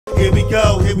Here we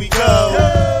go, here we go.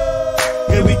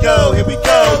 Here we go, here we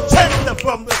go. Check the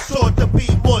From the Shore to Be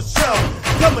More show.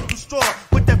 Coming through strong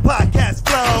with that podcast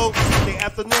flow. The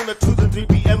afternoon at 2 to 3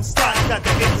 p.m. slot. Got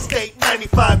the Interstate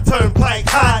 95 turnpike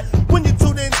hot. When you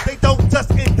tune in, they don't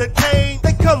just entertain.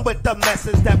 They come with the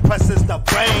message that presses the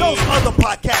brain. Those other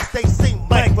podcasts, they seem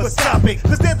microscopic.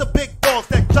 Cause they're the big dogs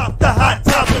that drop the hot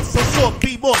topics. So sure,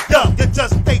 be more dumb. You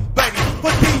just stay ready. For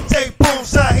DJ Boom,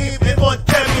 Shaheem, and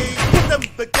Montgomery. Put them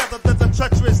together, there's a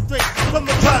treacherous string. From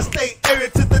the tri-state area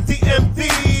to the DMV.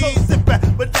 So sit back,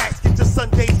 relax, get your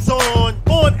Sundays on.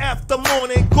 On after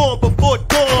morning, gone before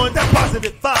dawn. That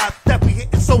positive vibe that we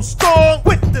hitting so strong.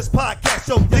 With this podcast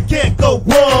show, you can't go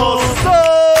wrong.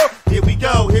 So, here we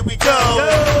go, here we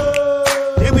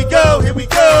go. Here we go, here we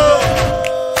go.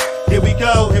 Here we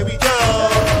go, here we go.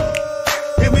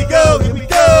 Here we go, here we go.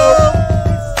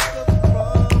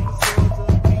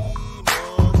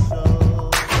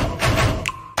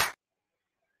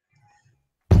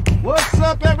 What's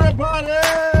up, everybody?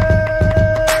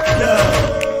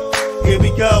 Yo, here we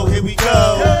go, here we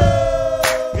go.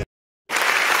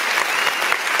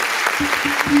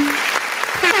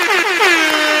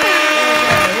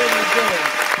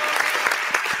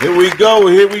 Here we go,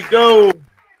 here we go.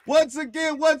 Once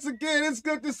again, it's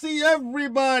good to see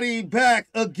everybody back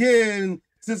again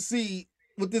to see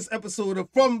with this episode of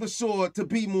From the Shore to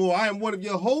Be More. I am one of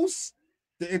your hosts,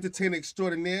 the entertainer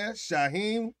extraordinaire,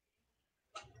 Shaheem.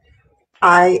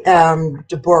 I am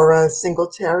Deborah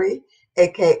Singletary,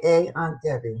 a.k.a. Aunt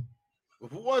Debbie.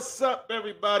 What's up,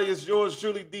 everybody? It's yours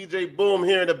truly, DJ Boom,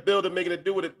 here in the building, making it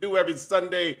do what it do every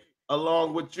Sunday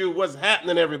along with you. What's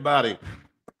happening, everybody?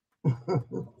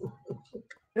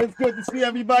 It's good to see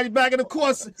everybody back. And of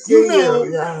course,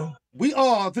 we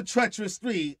are the treacherous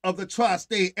three of the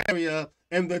tri-state area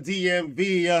and the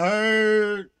DMV. You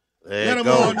heard? There you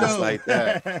go, just like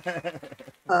that.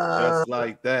 Just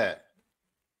like that.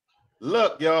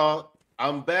 Look, y'all,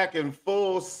 I'm back in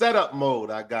full setup mode.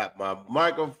 I got my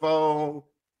microphone.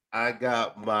 I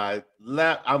got my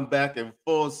lap. I'm back in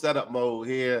full setup mode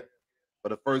here for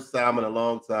the first time in a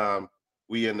long time.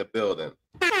 We in the building.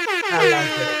 I like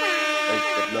it. Make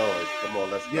some noise. Come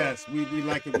on, let's go. Yes, we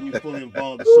like it when you're fully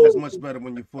involved. The show is much better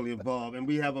when you're fully involved. And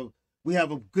we have a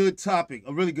good topic,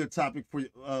 a really good topic for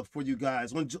you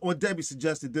guys. When Debbie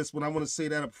suggested this one, I want to say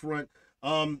that up front.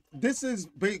 This is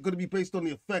going to be based on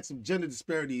the effects of gender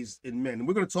disparities in men. And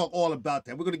we're going to talk all about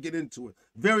that. We're going to get into it.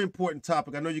 Very important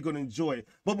topic. I know you're going to enjoy it.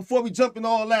 But before we jump into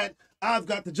all that, I've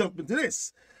got to jump into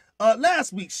this.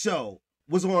 Last week's show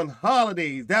was on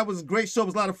holidays. That was a great show. It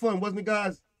was a lot of fun, wasn't it,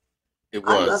 guys? It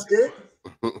was. I loved it.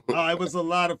 It was a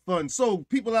lot of fun. So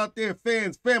people out there,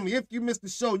 fans, family, if you missed the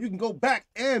show, you can go back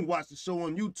and watch the show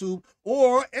on YouTube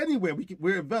or anywhere.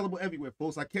 We're available everywhere,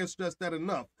 folks. I can't stress that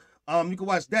enough. You can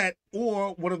watch that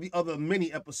or one of the other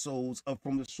many episodes of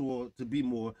From the Shore to Be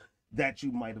More that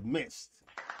you might have missed.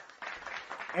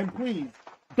 And please,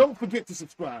 don't forget to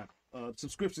subscribe.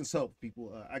 Subscriptions help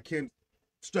people. I can't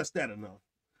stress that enough.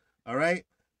 All right?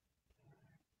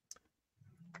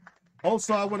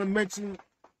 Also, I want to mention,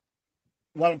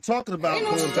 while I'm talking about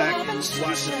going back and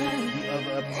watching the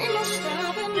other episodes.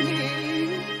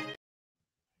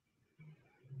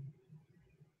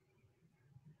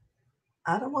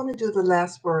 I don't want to do the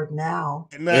last word now.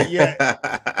 Not yet.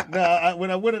 No,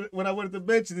 what I wanted to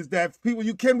mention is that people,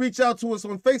 you can reach out to us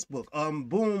on Facebook.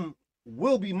 Boom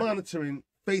will be monitoring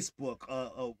Facebook.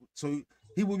 So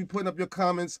he will be putting up your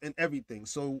comments and everything.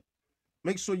 So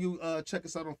make sure you check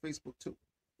us out on Facebook too.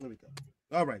 There we go.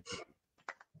 All right.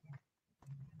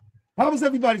 How was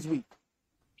everybody's week?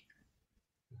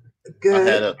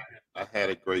 Good. I had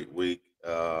a great week.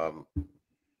 Yeah,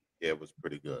 it was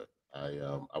pretty good. I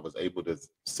was able to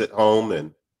sit home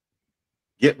and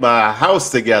get my house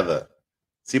together.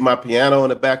 See my piano in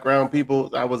the background,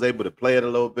 people? I was able to play it a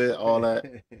little bit, all that.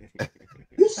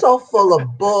 You're so full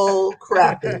of bull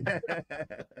crapping.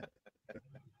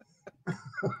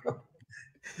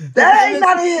 That ain't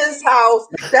none of his house.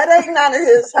 That ain't none of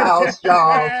his house,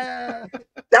 y'all.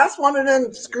 That's one of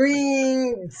them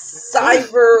ciphering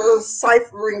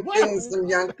things them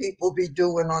young people be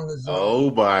doing on the Zoom.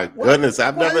 Oh my goodness.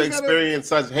 I've never experienced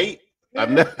such hate.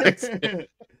 I've never experienced.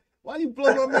 Why you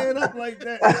blow my man up like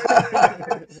that?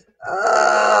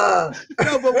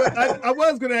 No, but what I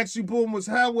was going to ask you, Boom, was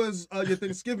how was your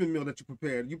Thanksgiving meal that you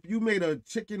prepared? You made a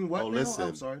chicken what? Oh, meal? listen,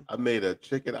 I'm sorry. I made a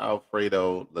chicken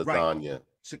Alfredo lasagna. Right.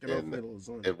 Chicken Alfredo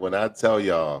lasagna. And when I tell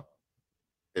y'all,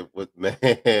 it was, man.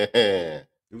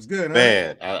 It was good, huh?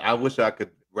 Man, I wish I could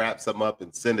wrap some up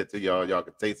and send it to y'all. Y'all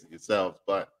could taste it yourselves,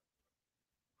 but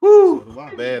whew,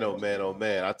 man, oh man, oh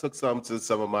man. I took some to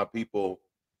some of my people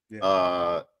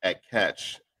at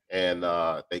Catch, and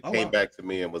they Oh, came wow. back to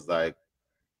me and was like,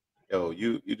 "Yo,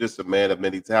 you just a man of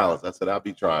many talents." I said, "I'll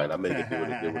be trying. I make it do what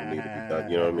it need to be done."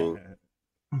 You know what I mean?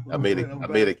 I I'm made glad, a I'm I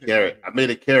glad made I a picked carrot. that. I made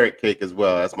a carrot cake as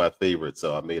well. That's my favorite.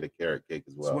 So I made a carrot cake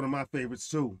as It's one well. of my favorites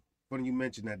too. Funny you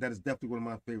mentioned that. That is definitely one of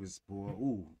my favorites, boy.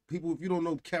 Ooh, people, if you don't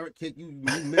know carrot cake, you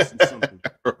missing something.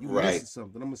 You Right. missing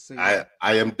something. I'm gonna say I that.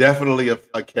 I am definitely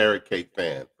a carrot cake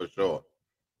fan for sure.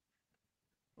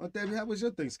 Oh, Debbie, how was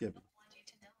your Thanksgiving?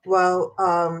 Well,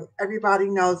 everybody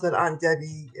knows that Aunt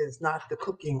Debbie is not the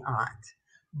cooking aunt,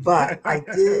 but I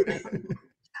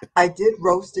did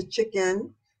roast a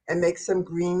chicken and make some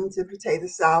greens and potato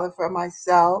salad for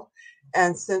myself.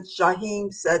 And since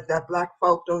Shaheem said that black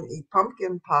folk don't eat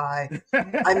pumpkin pie,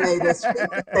 I made a sweet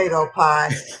potato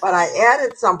pie, but I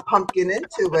added some pumpkin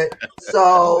into it.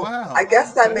 Oh So I wow.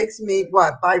 guess that Okay. makes me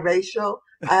what, biracial?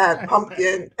 I had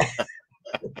pumpkin,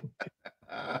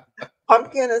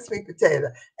 pumpkin and sweet potato.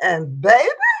 And baby,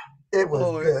 it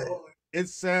was Oh, good. it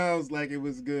sounds like it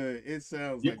was good. It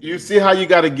sounds You, like it you was see how good. you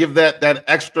got to give that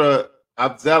extra.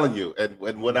 I'm telling you, and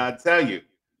when Mm, I tell you,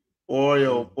 boy, mm.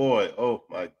 oh boy, oh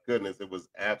my goodness, it was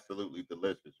absolutely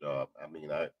delicious, y'all. I mean,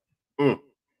 mm.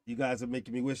 You guys are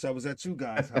making me wish I was at you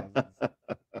guys' houses.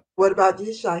 What about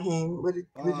you, Shaheem? What did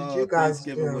you guys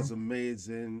Thanksgiving do? was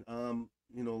amazing.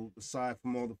 Aside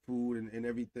from all the food and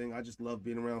everything, I just love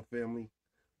being around family.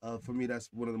 For me, that's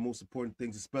one of the most important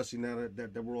things, especially now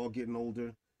that we're all getting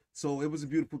older. So it was a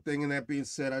beautiful thing. And that being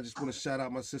said, I just want to shout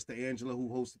out my sister Angela, who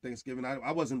hosted Thanksgiving.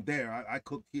 I wasn't there. I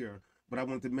cooked here, but I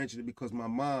wanted to mention it because my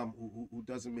mom, who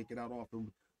doesn't make it out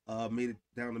often, made it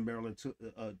down to Maryland, to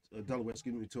Delaware,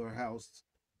 excuse me, to her house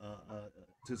uh, uh,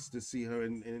 to see her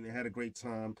and had a great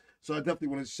time. So I definitely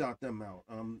want to shout them out.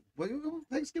 But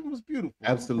Thanksgiving was beautiful.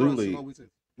 For us, it Absolutely, always is.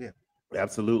 Yeah,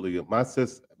 absolutely. My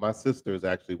sisters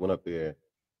actually went up there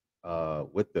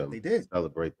with them they to did.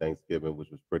 celebrate Thanksgiving,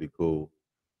 which was pretty cool.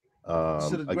 I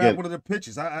should have grabbed Again, one of the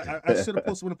pictures. I should have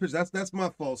posted one of the pictures. That's my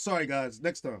fault. Sorry, guys.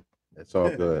 Next time. it's all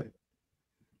good.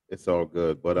 It's all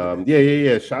good. But Yeah,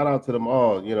 yeah. Shout out to them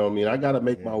all. You know, what I mean, I got to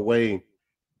make yeah. my way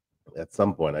at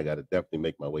some point. I got to definitely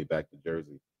make my way back to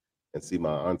Jersey and see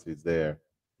my aunties there.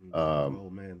 Mm. Um, Oh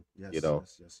man, you yes, know,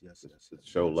 yes, yes, yes, yes, to yes,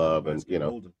 show yes. love Everybody's and getting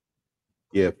older.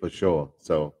 yeah, for sure.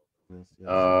 So Yes, yes,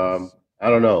 um, yes. I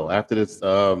don't know. After this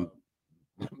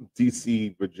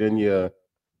DC, Virginia,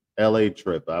 LA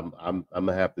trip, I'm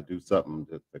gonna have to do something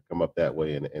to come up that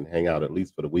way and hang out at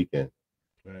least for the weekend.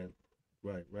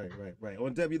 Right, right. Oh,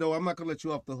 and Debbie, though, I'm not gonna let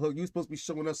you off the hook. You're supposed to be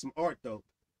showing us some art, though.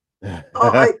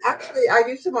 Oh, I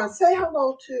used to want to say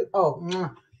hello to. Oh,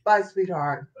 mwah, bye,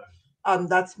 sweetheart.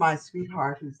 That's my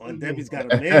sweetheart who's Oh, and leaving. Debbie's got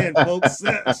a man, folks.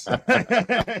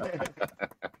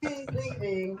 He's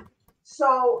leaving.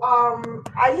 So,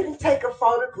 I didn't take a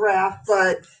photograph,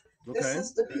 but this Okay.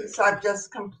 is the piece I've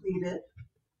just completed.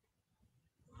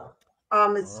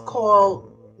 It's called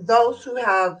Um. "Those Who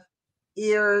Have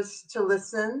Ears to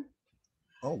Listen."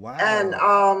 Oh And wow.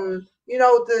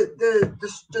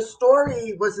 the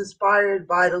story was inspired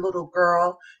by the little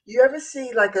girl. You ever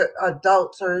see like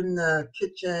adults are in the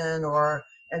kitchen, or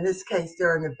in this case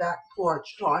they're in the back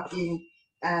porch talking,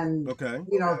 and Okay.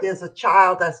 there's a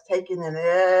child that's taking in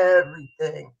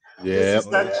everything. This Yeah. is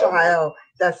Oh that yeah. child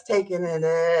that's taking in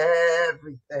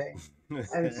everything.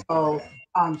 And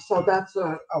so that's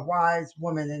a wise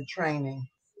woman in training.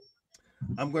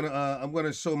 I'm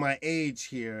gonna show my age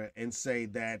here and say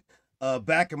that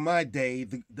back in my day,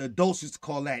 the adults used to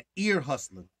call that ear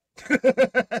hustling.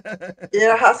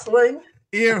 Ear hustling.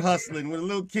 Ear hustling when the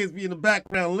little kids be in the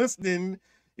background listening,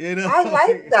 you know. I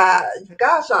like that.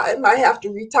 Gosh, I might have to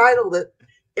retitle it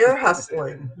Ear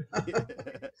Hustling.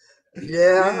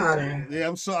 Yeah, Yeah, honey. yeah.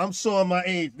 I'm showing my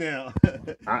age now.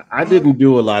 I uh, didn't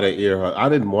do a lot of I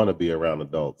didn't want to be around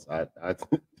adults. I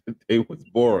it was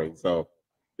boring. So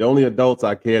the only adults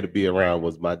I cared to be around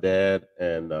was my dad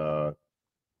and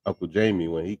Uncle Jamie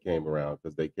when he came around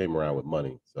because they came around with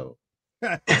money. So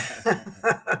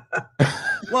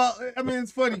well, I mean,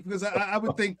 it's funny because I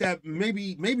would think that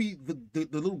maybe the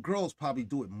little girls probably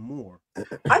do it more.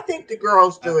 I think the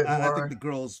girls I, do it I I think more. the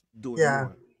girls do it Yeah,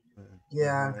 more.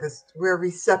 yeah, Uh, because we're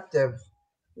receptive.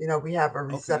 We have a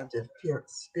okay, receptive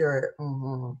spirit.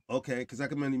 okay, because I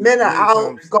can many Men are many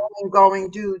out times. going,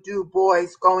 do,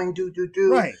 boys going, do.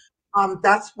 Right.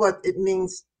 That's what it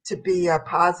means to be a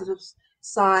positive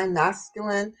sign,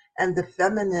 masculine, and the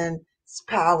feminine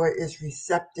power is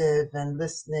receptive and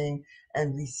listening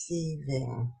and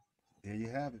receiving. There you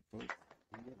have it, folks.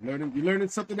 You're learning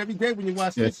something every day when you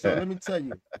watch this show. Let me tell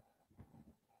you.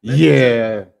 Let me tell you.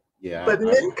 yeah, yeah, But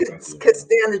I men agree could with you. could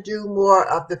stand to do more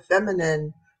of the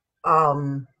feminine,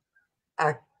 um,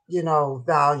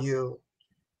 value.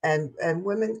 and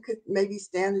women could maybe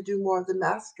stand to do more of the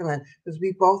masculine, because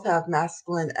we both have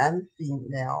masculine and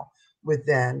female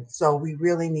within. So we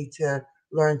really need to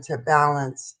learn to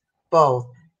balance both.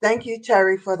 Thank you,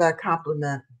 Terry, for that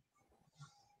compliment.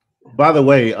 By the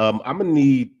way, I'm gonna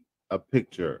need a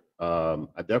picture. I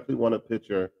definitely want a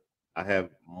picture. I have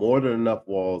more than enough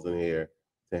walls in here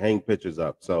to hang pictures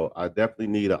up. So I definitely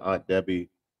need an Aunt Debbie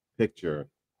picture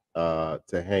to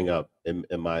hang up in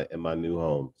my new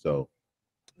home. So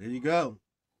There you go.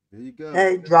 There you go.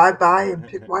 Hey, drive by and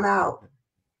pick one out.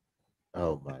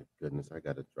 oh my goodness, I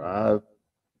gotta drive.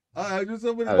 All right, just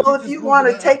over Gotta- Well, keep if this you moving.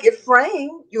 want to take it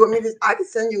framed, you want me to? I could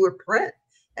send you a print,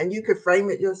 and you could frame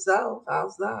it yourself.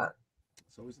 How's that?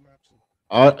 It's always an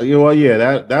option. You know,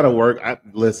 yeah, that'll work.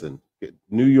 Listen,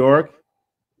 New York.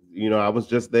 You know, I was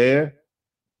just there.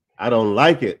 I don't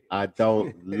like it. I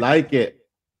don't like it.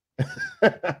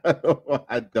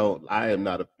 I don't. I am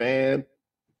not a fan.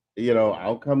 You know,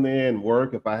 I'll come there and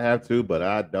work if I have to, but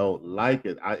I don't like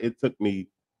it. It took me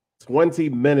 20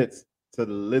 minutes to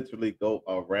literally go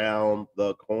around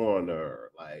the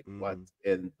corner. Like, what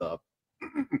in the?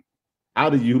 How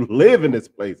do you live in this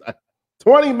place?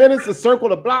 20 minutes to circle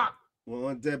the block. Well,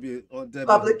 on Debbie,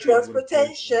 Public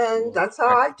transportation. That's how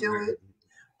I do it.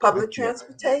 Public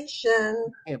transportation.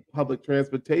 And public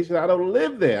transportation. I don't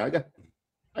live there.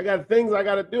 I got things I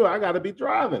got to do. I got to be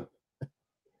driving.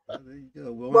 There you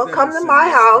go. Well, come to my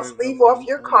house, leave off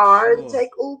your car, and take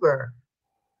Uber.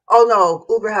 Oh no,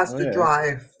 Uber has to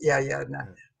drive. Yeah, no.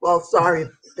 Well, sorry,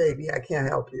 baby, I can't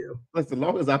help you. Listen, as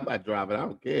long as I'm not driving, I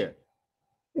don't care.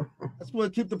 I just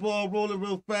want to keep the ball rolling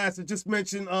real fast. I just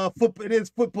mentioned it is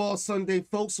football Sunday,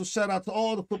 folks. So shout out to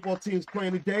all the football teams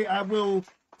playing today. I will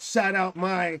shout out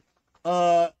my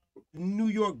New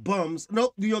York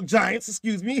Giants,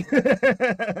 excuse me,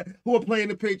 who are playing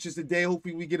the Patriots today.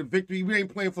 Hopefully we get a victory. We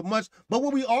ain't playing for much, but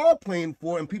what we are playing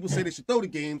for, and people say they should throw the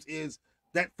games, is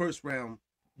that first round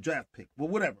draft pick. Well,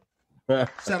 whatever.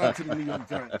 Shout out to the New York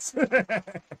Giants.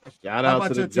 Shout out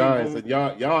to the Giants. And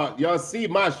y'all see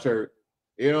my shirt.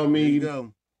 You know what I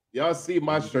mean? Y'all see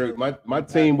my shirt. My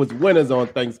team was winners on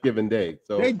Thanksgiving Day.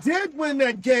 So they did win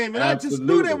that game, and I just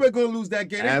knew they were going to lose that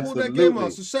game. They pulled that game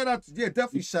off. So shout out,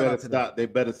 definitely shout out to them. They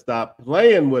better stop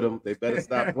playing with them. They better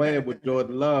stop playing with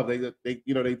Jordan Love.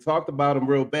 They talked about him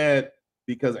real bad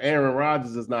because Aaron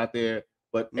Rodgers is not there.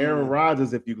 But Aaron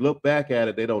Rodgers, if you look back at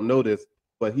it, they don't know this,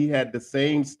 but he had the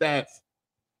same stats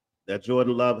that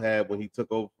Jordan Love had when he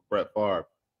took over for Brett Favre.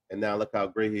 And now look how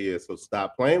great he is. So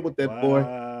stop playing with that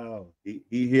boy.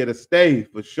 He here to stay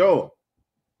for sure.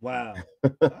 Wow.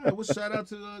 All right, well, shout out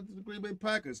to the Green Bay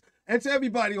Packers. And to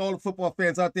everybody, all the football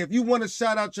fans out there. If you want to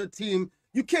shout out your team,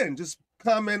 you can. Just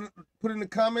comment, put in the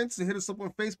comments and hit us up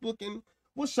on Facebook, and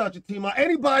we'll shout your team out.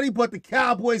 Anybody but the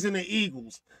Cowboys and the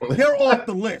Eagles. They're off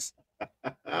the list.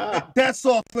 That's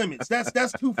off limits.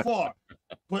 That's too far.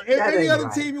 But any other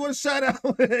team you want to shout out?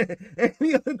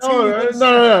 Any other team?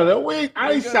 No.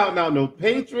 I ain't shouting out no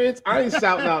Patriots. I ain't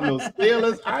shouting out no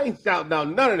Steelers. I ain't shouting out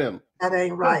none of them. That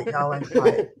ain't right. Y'all ain't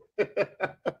right.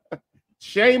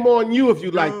 Shame on you if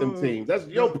you like them teams. That's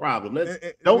your problem.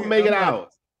 Don't make it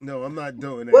ours. No, I'm not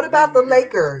doing that. What about the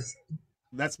Lakers?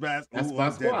 That's basketball. That's my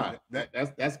squad.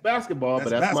 That's basketball,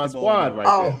 but that's my squad right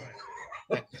there.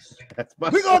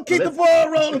 We're going to keep the ball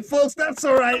rolling, folks. That's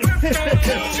all right. Now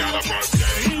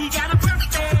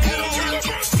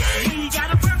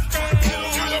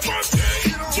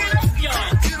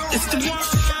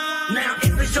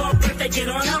if it's your birthday, get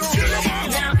on up.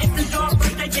 Now if it's your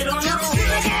birthday, get on up.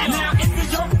 Now if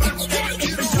it's your birthday,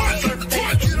 if it's your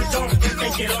birthday, if it's your birthday,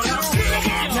 get on up.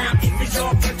 Now if it's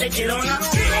your birthday, get on up.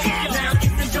 Now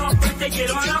if it's your birthday,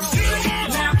 get on up.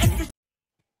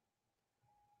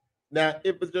 Now,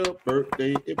 if it's your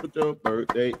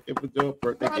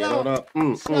birthday, get on up.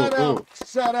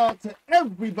 Shout out to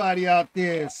everybody out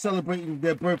there celebrating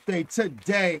their birthday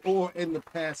today or in the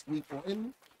past week or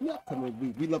in the upcoming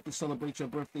week. We love to celebrate your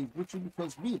birthdays with you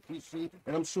because we appreciate it.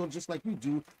 And I'm sure just like you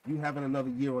do, you having another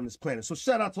year on this planet. So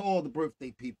shout out to all the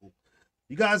birthday people.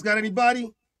 You guys got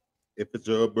anybody? If it's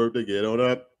your birthday, get on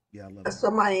up. Yeah, I love it.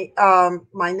 So my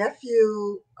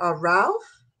nephew Ralph,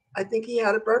 I think he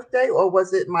had a birthday, or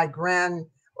was it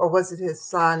his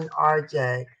son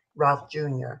RJ, Ralph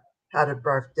Jr. had a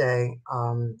birthday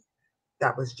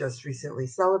that was just recently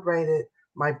celebrated.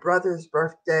 My brother's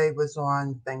birthday was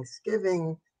on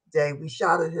Thanksgiving Day. We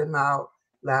shouted him out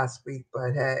last week,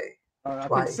 but hey, I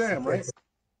twice. think Sam, right?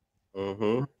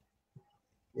 Mm-hmm.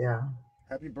 Yeah.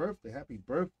 Happy birthday.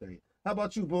 How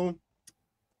about you, Boone?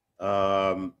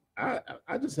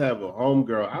 I just have a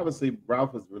homegirl. Obviously,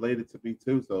 Ralph is related to me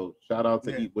too. So shout out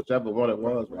to whichever one it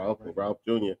was, Ralph or Ralph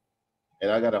Jr.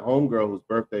 And I got a homegirl whose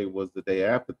birthday was the day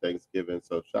after Thanksgiving.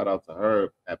 So shout out to her.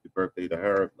 Happy birthday to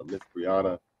her, Miss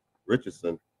Brianna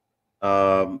Richardson.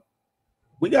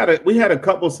 We had a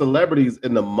couple celebrities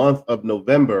in the month of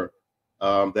November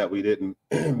that we didn't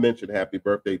mention happy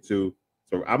birthday to.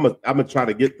 So I'm gonna try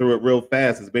to get through it real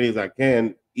fast, as many as I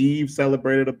can. Eve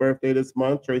celebrated a birthday this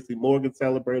month. Tracy Morgan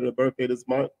celebrated a birthday this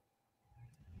month.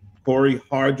 Corey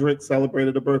Hardrick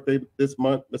celebrated a birthday this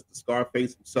month. Mr.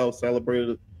 Scarface himself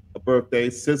celebrated a birthday.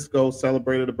 Cisco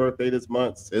celebrated a birthday this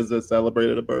month. SZA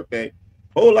celebrated a birthday.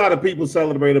 Whole lot of people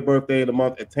celebrated a birthday in the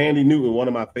month. And Tandy Newton, one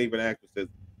of my favorite actresses,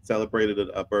 celebrated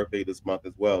a birthday this month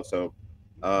as well. So,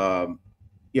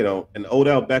 you know, and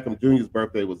Odell Beckham Jr.'s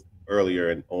birthday was earlier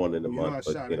and on in the month.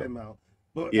 I shouted him out.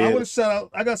 But yeah. I want to shout out.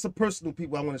 I got some personal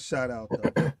people I want to shout out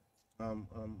though.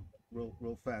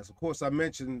 Real fast. Of course, I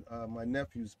mentioned my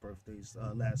nephew's birthdays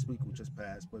last week, which just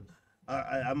passed. But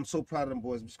I'm so proud of them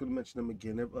boys. I'm just going to mention them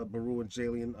again. Baru and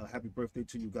Jalen, happy birthday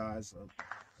to you guys,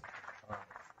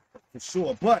 for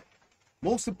sure. But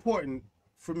most important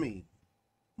for me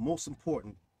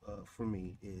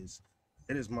is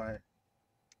it is my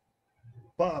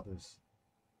father's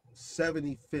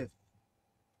 75th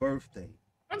birthday.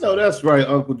 I know that's right,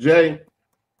 Uncle Jay.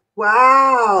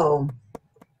 Wow.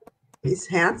 He's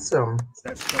handsome.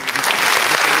 That's 75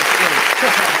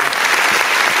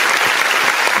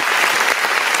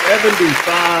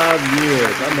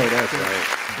 years. I know that's right.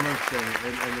 Birthday,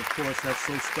 and of course that's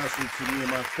so special to me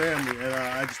and my family. And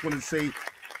I just wanted to say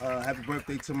happy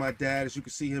birthday to my dad. As you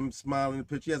can see him smiling in the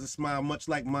picture, he has a smile much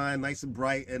like mine, nice and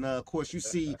bright. And of course you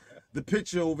see the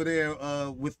picture over there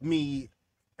with me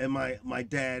and my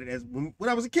dad as when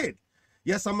I was a kid.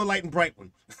 Yes, I'm the light and bright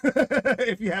one,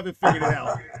 if you haven't figured it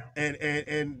out.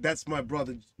 And that's my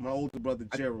brother, my older brother,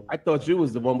 Gerald. I thought you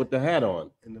was the one with the hat on.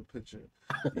 In the picture.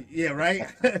 Yeah, right?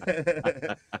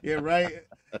 Yeah, right?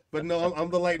 But no,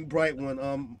 I'm the light and bright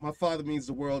one. My father means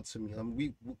the world to me.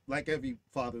 We, like every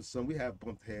father's son, we have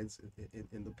bumped heads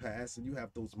in the past, and you have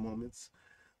those moments.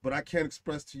 But I can't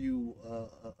express to you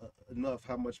enough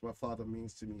how much my father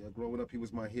means to me. Growing up, he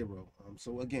was my hero.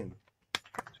 So again,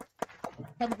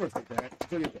 happy birthday, Dad.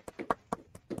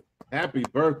 Happy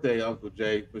birthday, Uncle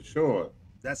Jay, for sure.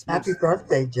 That's happy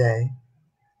birthday, Jay.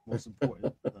 Most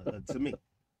important to me.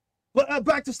 But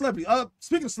back to celebrity.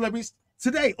 Speaking of celebrities,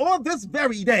 today, on this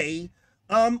very day,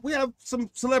 we have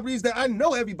some celebrities that I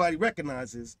know everybody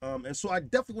recognizes. And so I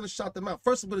definitely want to shout them out.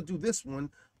 First, I'm going to do this one.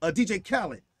 DJ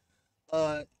Khaled.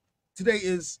 Today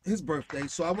is his birthday,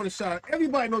 so I want to shout out.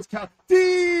 Everybody knows Khaled.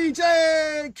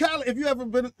 DJ Khaled. If you ever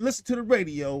been listen to the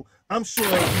radio, I'm sure.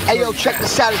 Hey yo, check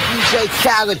this out. It's DJ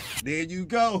Khaled. There you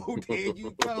go. There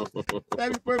you go.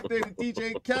 Happy birthday to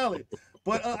DJ Khaled.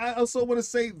 But I also want to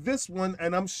say this one,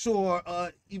 and I'm sure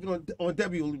even on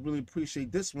Debbie will really appreciate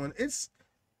this one. It's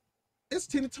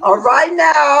Tina Turner. All right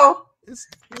now. Yes.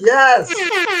 Yes.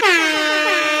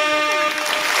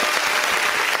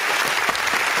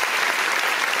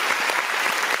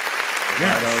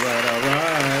 All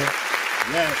right.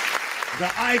 Yes.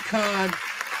 The icon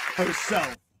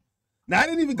herself. Now, I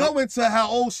didn't even go into how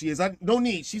old she is. No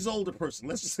need. She's an older person.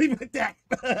 Let's just leave it at that.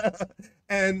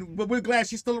 But we're glad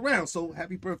she's still around. So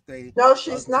happy birthday. No,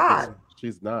 she's not.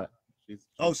 She's not.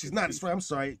 She's not. That's right. I'm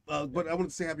sorry. But I want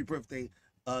to say happy birthday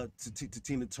to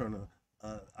Tina Turner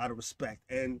out of respect.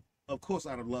 And, of course,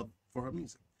 out of love for her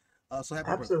music. So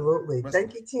happy Absolutely. birthday.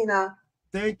 Thank you, Tina.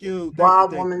 Thank you.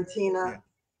 Wild woman, Tina. Yeah.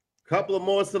 Couple of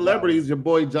more celebrities. Your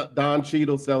boy Don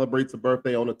Cheadle celebrates a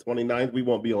birthday on the 29th. We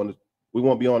won't be on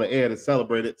the air to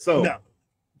celebrate it. So no.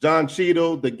 John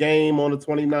Cheadle, The Game on the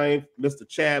 29th. Mr.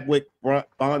 Chadwick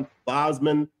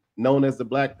Boseman, known as the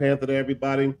Black Panther to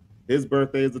everybody. His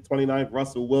birthday is the 29th.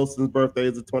 Russell Wilson's birthday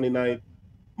is the 29th.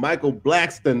 Michael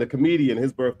Blackston, the comedian,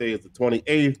 his birthday is the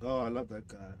 28th. Oh, I love that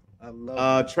guy. I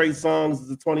love Trey Songz is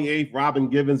the 28th. Robin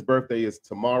Givens' birthday is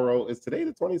tomorrow. Is today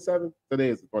the 27th? Today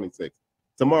is the 26th.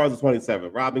 Tomorrow's the 27th.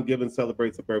 Robin Givens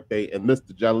celebrates a birthday, and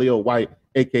Mr. Jaleel White,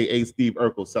 a.k.a. Steve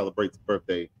Urkel, celebrates a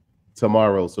birthday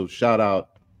tomorrow. So shout out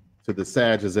to the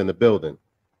Sages in the building.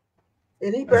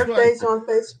 Any birthdays on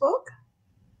Facebook?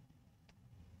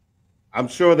 I'm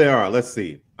sure there are. Let's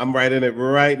see. I'm writing it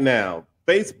right now.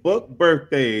 Facebook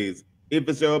birthdays. If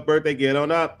it's your birthday, get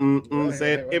on up.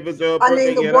 Say it. If it's your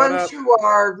birthday, the get on up. ones who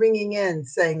are ringing in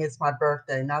saying it's my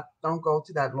birthday. Don't go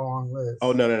to that long list.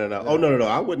 Oh, no. Oh, no.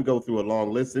 I wouldn't go through a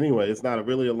long list anyway. It's not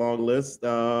really a long list.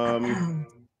 Yeah,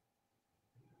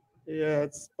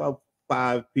 it's about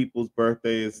 5 people's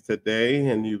birthdays today,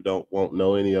 and you won't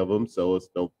know any of them, so it's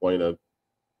no point of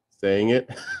saying it.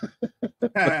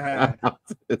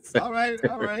 All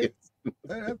right.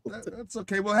 That's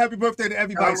okay. Well, happy birthday to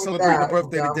everybody celebrating a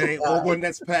birthday today, or one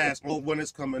that's passed, or one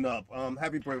that's coming up.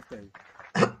 Happy birthday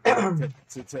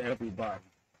to everybody.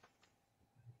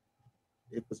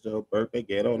 It was your birthday.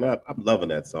 Get on up. I'm loving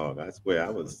that song. I swear, I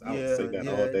would sing that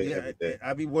all day, every day.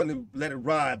 I be wanting to let it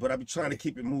ride, but I be trying to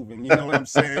keep it moving. You know what I'm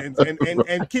saying?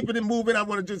 And keeping it moving, I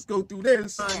want to just go through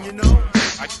this. You know,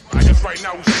 I guess right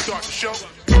now we should start the show.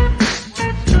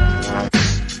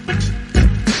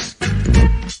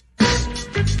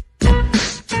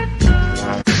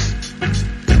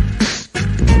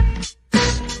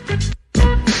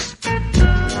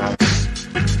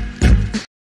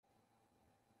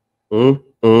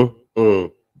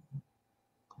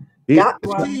 Got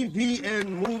one. TV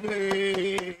and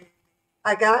movie.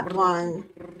 I got one.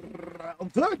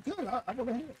 Good. I want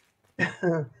to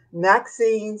hear.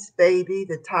 Maxine's Baby,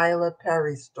 the Tyler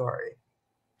Perry story.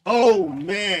 Oh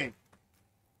man,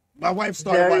 my wife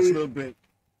started watching a little bit.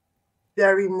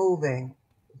 Very moving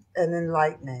and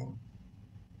enlightening.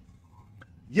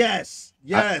 Yes.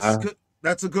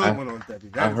 That's a good one on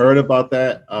Debbie. I heard about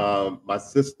that. My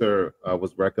sister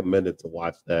was recommended to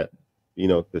watch that,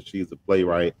 because she's a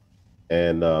playwright,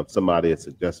 and somebody had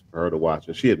suggested for her to watch,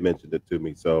 and she had mentioned it to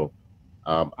me. So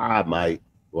I might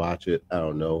watch it. I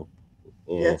don't know.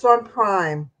 Yeah, it's on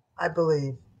Prime, I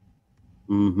believe.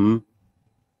 Mm-hmm.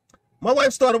 My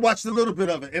wife started watching a little bit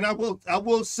of it, and I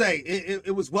will say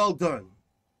it was well done.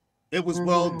 It was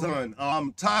well done.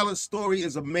 Tyler's story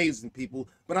is amazing, people,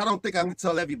 but I don't think I can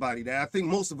tell everybody that. I think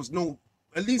most of us know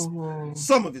at least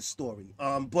some of his story.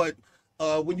 But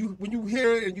when you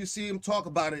hear it and you see him talk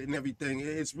about it and everything,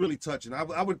 it's really touching.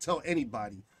 I would tell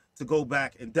anybody to go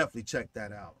back and definitely check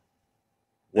that out.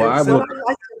 Well, what I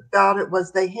liked about it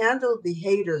was they handled the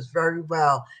haters very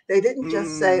well. They didn't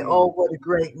just say, "Oh, what a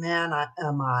great man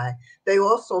am I." They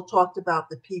also talked about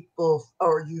the people,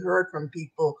 or you heard from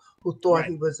people who thought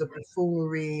he was a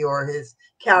buffoonery, or his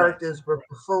characters were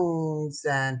buffoons,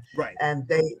 and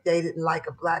they didn't like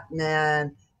a black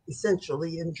man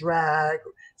essentially in drag.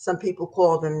 Some people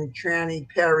called him Tranny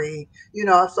Perry,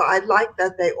 So I like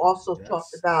that they also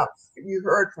talked about. You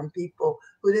heard from people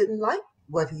who didn't like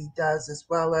what he does, as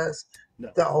well as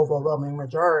the overwhelming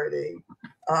majority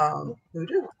who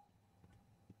do.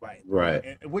 Right.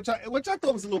 Which I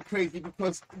thought was a little crazy,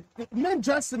 because men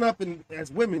dressing up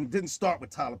as women didn't start with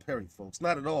Tyler Perry, folks.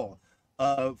 Not at all.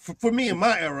 For me in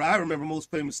my era, I remember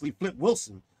most famously Flip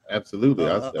Wilson. Absolutely.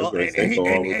 You old,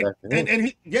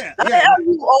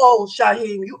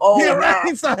 Shaheem. You old. Yeah,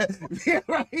 right.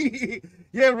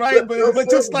 Yeah, right.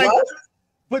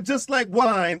 But just like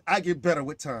wine, I get better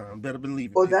with time. Better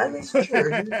believe it. Well, that is true.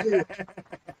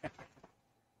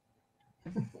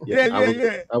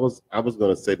 I was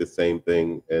going to say the same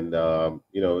thing, and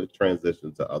it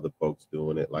transitioned to other folks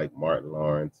doing it, like Martin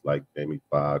Lawrence, like Jamie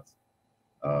Foxx,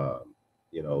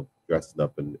 dressing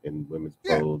up in women's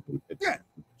clothes.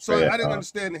 So I didn't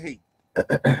understand the hate.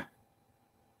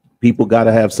 People got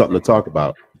to have something to talk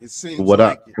about. It seems from what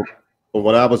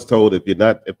I was told, if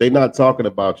they're not talking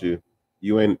about you,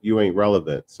 you ain't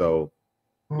relevant. So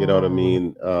you know what I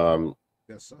mean.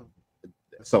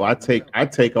 So I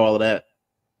take all of that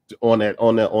on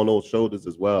those shoulders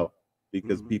as well,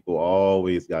 because people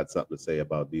always got something to say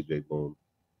about DJ Boom.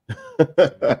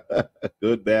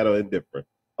 Good, bad, or indifferent,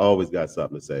 always got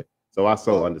something to say. So I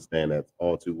understand that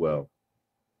all too well.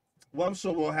 Well, I'm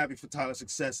so real happy for Tyler's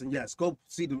success, and yes, go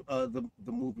see the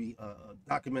movie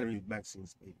documentary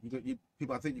Maxine's Baby.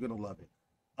 People, I think you're gonna love it.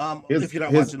 If you're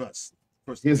not watching us.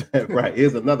 Here's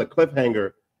another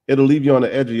cliffhanger. It'll leave you on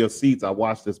the edge of your seats. I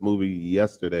watched this movie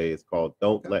yesterday. It's called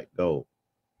Don't Let Go,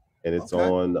 and it's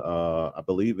on. I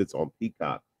believe it's on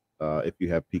Peacock. If you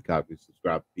have Peacock, you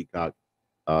subscribe to Peacock.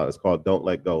 It's called Don't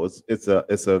Let Go. It's a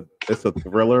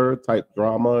thriller type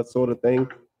drama sort of thing.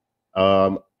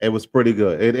 It was pretty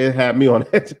good. It had me on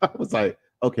edge. I was like,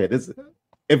 okay,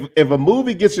 if a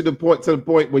movie gets you to the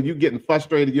point where you're getting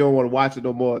frustrated, you don't want to watch it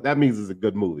no more, that means it's a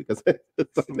good movie, because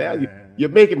now you're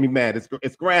making me mad.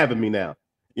 It's grabbing me now,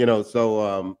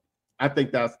 So I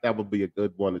think that would be a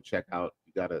good one to check out.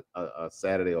 You got a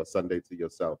Saturday or Sunday to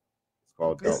yourself. It's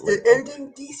called. Is the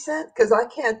ending decent? Because I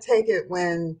can't take it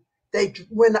when they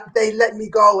let me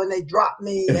go and they drop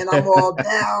me and I'm all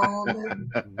down.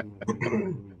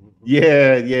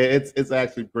 Yeah, it's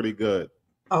actually pretty good.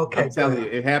 Okay, I'm telling you,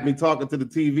 it had me talking to the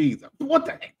TVs. What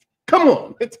the heck? Come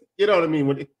on, you know what I mean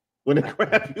when they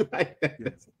grab you like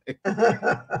that.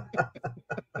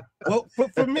 Well,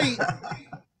 for me,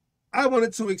 I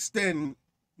wanted to extend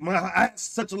I had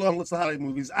such a long list of holiday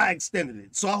movies. I extended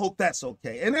it, so I hope that's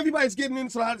okay. And everybody's getting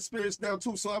into the holiday spirits now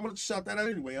too, so I'm gonna shout that out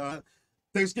anyway.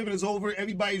 Thanksgiving is over.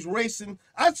 Everybody's racing.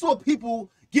 I saw people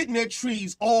getting their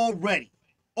trees already.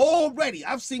 Already.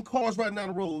 I've seen cars riding down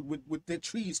the road with their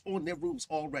trees on their roofs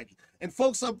already. And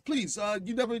folks, please,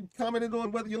 you never commented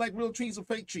on whether you like real trees or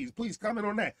fake trees. Please comment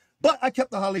on that. But I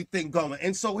kept the holiday thing going.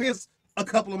 And so here's a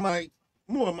couple of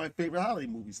more of my favorite holiday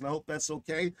movies. And I hope that's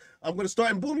okay. I'm going to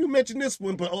start. And boom, you mentioned this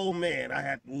one. But oh, man,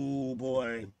 oh,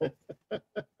 boy.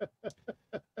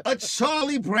 A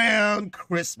Charlie Brown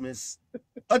Christmas.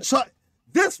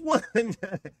 This one...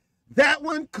 That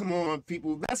one, come on,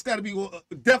 people. That's got to be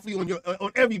definitely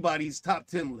on everybody's top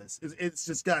 10 list. It's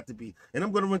just got to be. And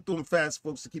I'm going to run through them fast,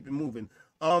 folks, to keep it moving.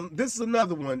 This is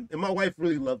another one, and my wife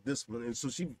really loved this one, and so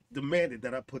she demanded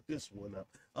that I put this one up.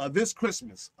 This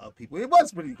Christmas, people. It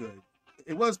was pretty good.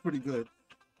 It was pretty good,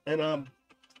 and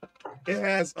it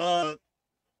has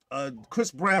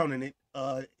Chris Brown in it,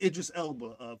 Idris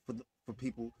Elba for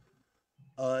people,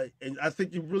 and I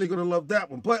think you're really going to love that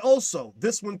one. But also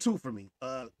this one too for me.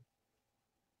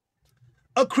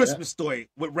 A Christmas Story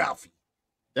with Ralphie.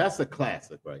 That's a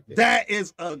classic right there. That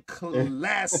is a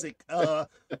classic.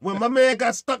 When my man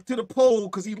got stuck to the pole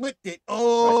because he licked it.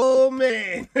 Oh,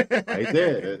 man. Right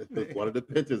there. One of the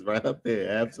pictures right up there.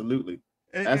 Absolutely.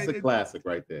 That's a classic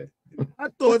right there. I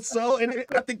thought so. And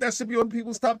I think that should be on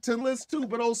people's top 10 list too.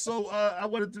 But also, I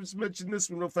wanted to just mention this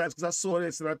one real fast because I saw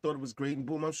this and I thought it was great. And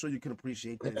boom, I'm sure you can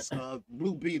appreciate this.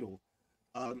 Blue Beetle.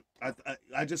 I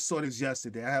just saw this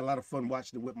yesterday. I had a lot of fun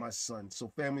watching it with my son. So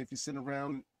family, if you're sitting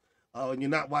around and you're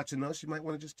not watching us, you might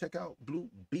want to just check out Blue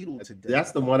Beetle today.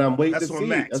 That's the one I'm waiting to see. That's on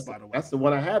Max, by the way. That's the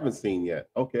one I haven't seen yet.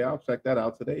 Okay, I'll check that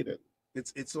out today then.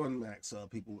 It's on Max,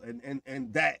 people.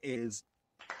 And that is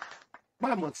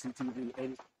my monthly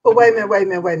TV. But wait a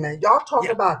minute. Y'all talk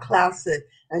about classic,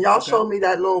 and y'all showed me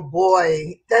that little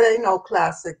boy. That ain't no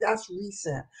classic. That's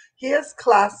recent. Here's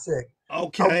classic.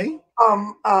 Okay.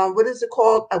 What is it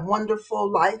called? A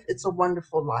Wonderful Life. It's a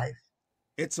Wonderful Life.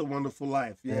 It's a Wonderful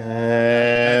Life.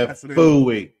 Yeah.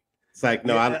 Fooey. It's like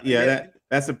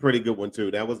that's a pretty good one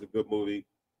too. That was a good movie.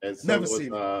 And so Never was seen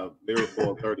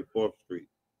Miracle on 34th Street.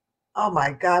 Oh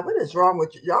my God, what is wrong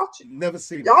with you? Y'all never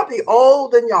seen y'all be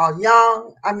old and y'all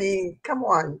young. I mean, come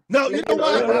on. No, you know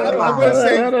what? I'm going to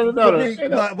say no,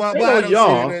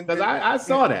 y'all, because I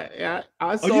saw that. Yeah,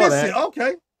 I saw that.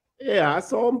 Okay. Yeah, I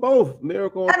saw them both.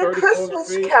 Miracle on 34th And A Christmas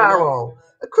Street. Carol.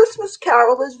 A Christmas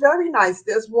Carol is very nice.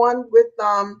 There's one with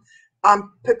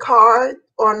Picard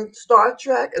on Star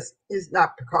Trek. It's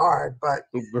not Picard, but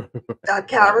a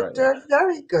character. Right.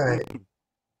 Very good.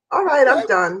 All right, I'm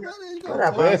done.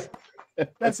 Whatever.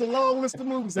 That's a long list of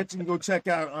movies that you can go check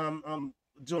out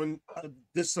during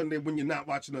this Sunday when you're not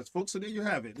watching us, folks. So there you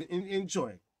have it.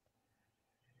 Enjoy.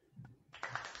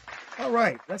 All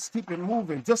right, let's keep it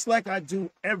moving. Just like I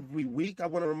do every week, I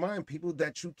want to remind people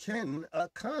that you can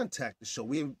contact the show.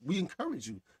 We encourage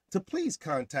you to please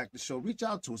contact the show. Reach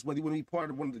out to us, whether you want to be part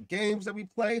of one of the games that we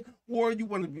play, or you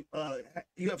want to be,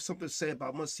 you have something to say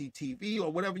about Must See TV,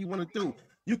 or whatever you want to do.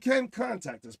 You can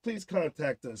contact us. Please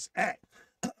contact us at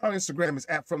our Instagram is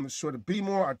at From the Shore to Be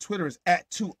More. Our Twitter is at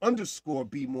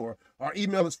 2_Be More. Our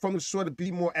email is From the Shore to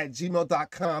Be More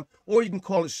 @gmail.com, or you can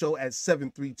call the show at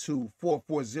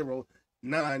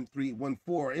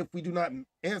 732-440-9314. If we do not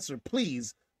answer,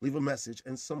 please leave a message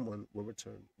and someone will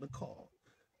return the call.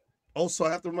 Also,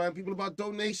 I have to remind people about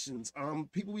donations.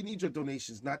 People, we need your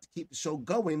donations, not to keep the show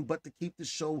going, but to keep the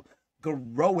show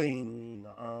growing.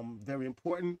 Very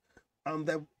important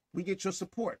that we get your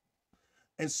support.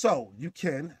 And so you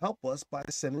can help us by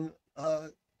sending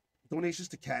donations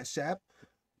to Cash App,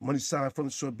 money sign From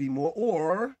the Shore Be More,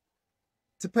 or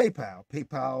to PayPal,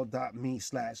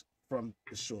 paypal.me/From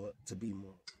the Shore to Be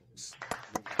More.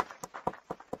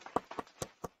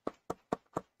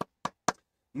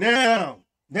 Now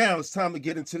it's time to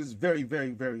get into this very,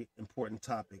 very, very important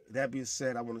topic. That being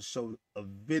said, I want to show a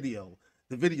video.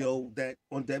 The video that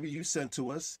on Debbie you sent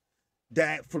to us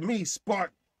that for me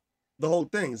sparked the whole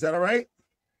thing. Is that all right?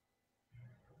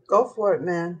 Go for it,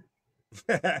 man.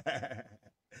 I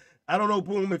don't know,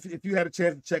 Boom, if you had a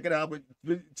chance to check it out, but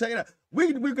check it out.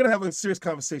 We're going to have a serious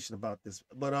conversation about this.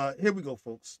 But here we go,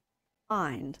 folks.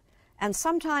 And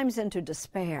sometimes into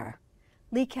despair,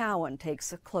 Lee Cowan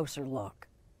takes a closer look.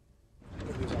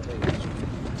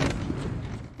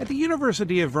 At the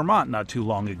University of Vermont not too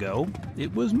long ago,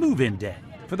 it was move-in day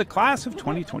for the class of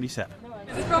 2027.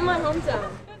 It's from my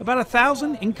hometown. About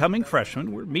 1,000 incoming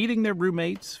freshmen were meeting their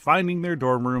roommates, finding their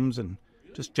dorm rooms, and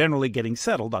just generally getting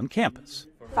settled on campus.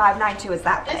 592 is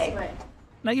that way.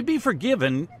 Now, you'd be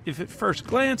forgiven if at first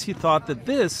glance you thought that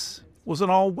this was an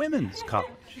all-women's college.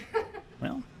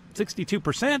 Well,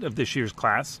 62% of this year's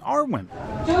class are women.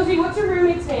 Josie, what's your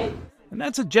roommate's name? And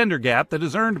that's a gender gap that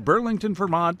has earned Burlington,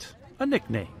 Vermont, a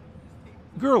nickname,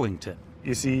 Girlington.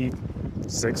 you see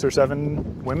 6 or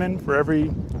 7 women for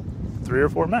every 3 or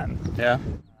 4 men. Yeah.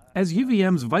 As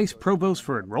UVM's vice provost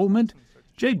for enrollment,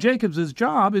 Jay Jacobs'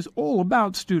 job is all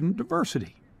about student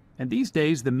diversity. And these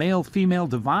days, the male-female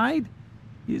divide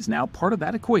is now part of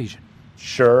that equation.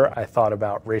 Sure, I thought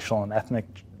about racial and ethnic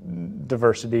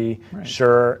diversity. Right.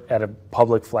 Sure, at a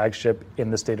public flagship in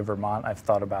the state of Vermont, I've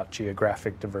thought about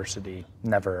geographic diversity,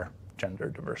 never gender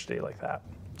diversity like that.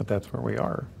 But that's where we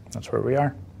are. That's where we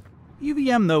are.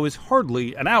 UVM, though, is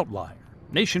hardly an outlier.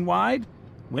 Nationwide,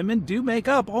 women do make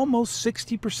up almost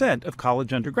 60% of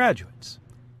college undergraduates.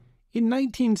 In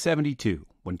 1972,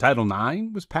 when Title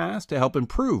IX was passed to help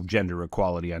improve gender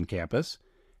equality on campus,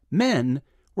 men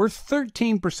were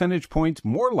 13 percentage points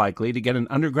more likely to get an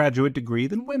undergraduate degree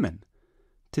than women.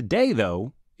 Today,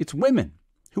 though, it's women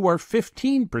who are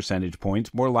 15 percentage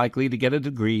points more likely to get a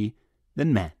degree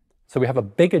than men. So we have a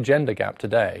bigger gender gap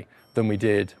today than we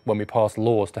did when we passed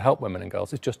laws to help women and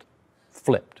girls. It's just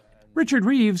flipped. Richard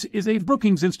Reeves is a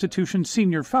Brookings Institution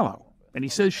senior fellow, and he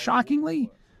says,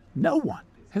 shockingly, no one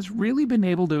has really been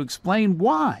able to explain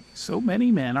why so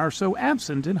many men are so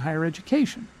absent in higher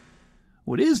education.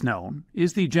 What is known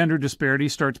is the gender disparity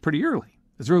starts pretty early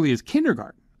as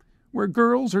kindergarten, where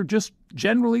girls are just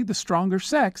generally the stronger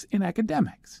sex in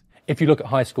academics. If you look at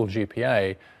high school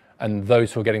GPA, and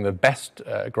those who are getting the best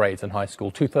grades in high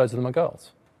school, 2/3 of them are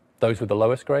girls. Those with the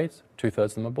lowest grades,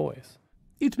 2/3 of them are boys.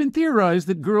 It's been theorized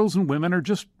that girls and women are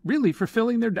just really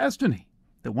fulfilling their destiny,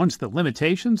 that once the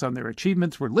limitations on their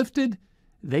achievements were lifted,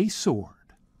 they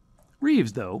soared.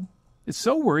 Reeves, though, is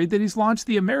so worried that he's launched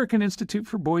the American Institute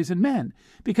for Boys and Men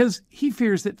because he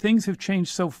fears that things have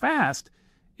changed so fast,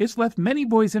 it's left many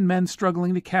boys and men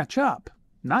struggling to catch up,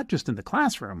 not just in the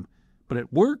classroom, but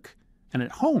at work and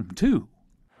at home, too.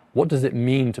 What does it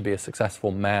mean to be a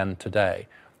successful man today?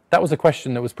 That was a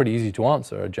question that was pretty easy to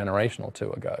answer a generation or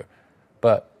two ago.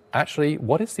 But actually,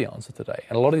 what is the answer today?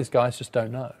 And a lot of these guys just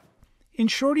don't know. In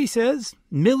short, he says,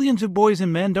 millions of boys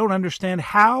and men don't understand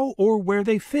how or where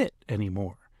they fit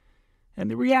anymore. And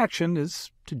the reaction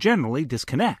is to generally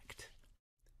disconnect.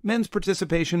 Men's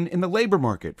participation in the labor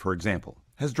market, for example,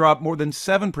 has dropped more than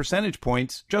 7 percentage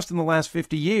points just in the last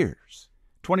 50 years.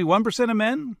 21% of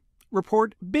men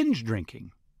report binge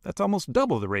drinking. That's almost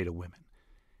double the rate of women.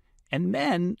 And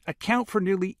men account for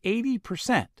nearly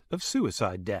 80% of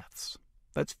suicide deaths.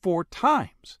 That's 4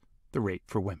 times the rate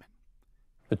for women.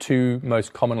 The 2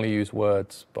 most commonly used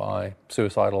words by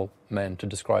suicidal men to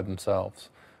describe themselves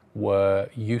were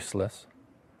useless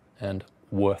and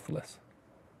worthless.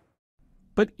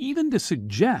 But even to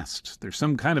suggest there's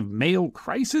some kind of male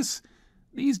crisis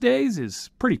these days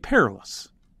is pretty perilous.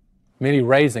 Merely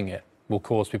raising it will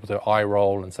cause people to eye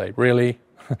roll and say, really?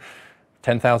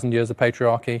 10,000 years of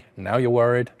patriarchy? Now you're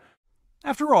worried?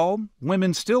 After all,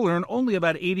 women still earn only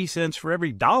about 80 cents for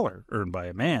every dollar earned by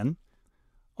a man.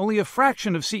 Only a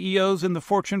fraction of CEOs in the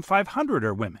Fortune 500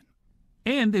 are women.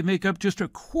 And they make up just a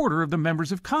quarter of the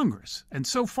members of Congress. And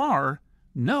so far,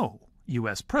 no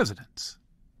U.S. presidents.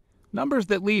 Numbers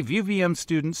that leave UVM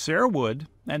students Sarah Wood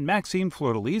and Maxine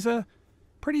Flordeliza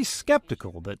pretty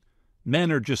skeptical that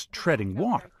men are just treading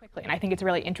water. And I think it's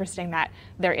really interesting that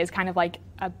there is kind of like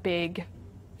a big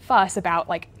fuss about,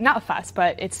 like, not a fuss,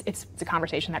 but it's a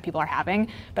conversation that people are having,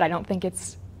 but I don't think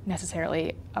it's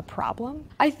necessarily a problem.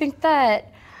 I think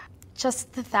that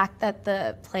just the fact that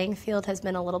the playing field has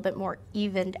been a little bit more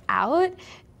evened out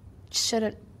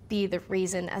shouldn't be the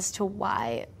reason as to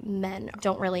why men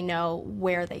don't really know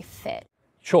where they fit.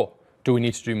 Sure. Do we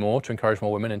need to do more to encourage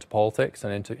more women into politics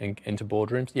and into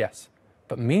boardrooms? Yes.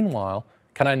 But meanwhile,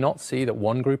 can I not see that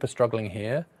one group is struggling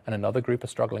here and another group is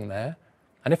struggling there?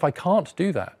 And if I can't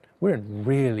do that, we're in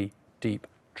really deep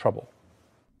trouble.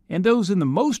 And those in the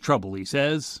most trouble, he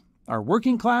says, are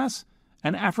working class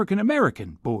and African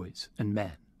American boys and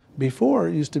men. Before,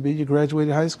 it used to be you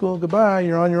graduated high school, goodbye,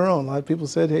 you're on your own. A lot of people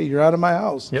said, hey, you're out of my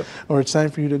house, or it's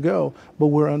time for you to go. But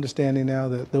we're understanding now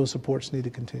that those supports need to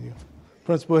continue.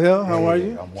 Principal Hill, how are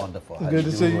you? I'm wonderful. Good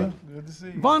to see you. Good to see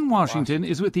you. Vaughn Washington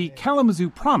is with the Kalamazoo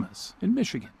Promise in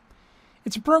Michigan.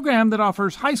 It's a program that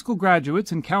offers high school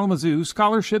graduates in Kalamazoo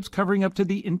scholarships covering up to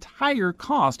the entire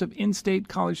cost of in-state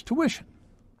college tuition.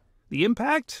 The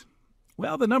impact?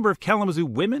 Well, the number of Kalamazoo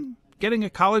women getting a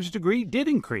college degree did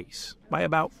increase by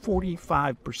about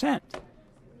 45%.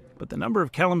 But the number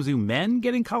of Kalamazoo men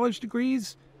getting college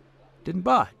degrees didn't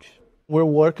budge. We're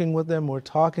working with them, we're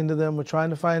talking to them, we're trying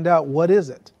to find out what is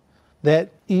it that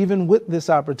even with this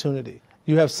opportunity,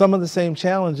 you have some of the same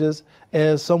challenges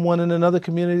as someone in another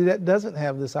community that doesn't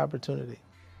have this opportunity.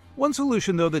 One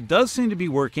solution, though, that does seem to be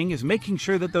working is making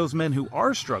sure that those men who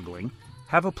are struggling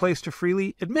have a place to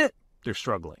freely admit they're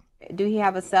struggling. Do he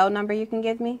have a cell number you can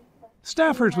give me?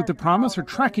 Staffers with the Promise are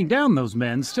tracking down those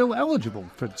men still eligible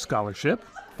for the scholarship,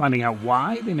 finding out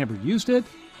why they never used it,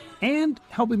 and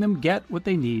helping them get what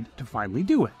they need to finally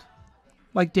do it.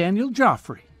 Like Daniel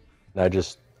Joffrey. I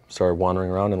just started wandering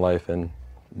around in life and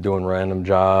doing random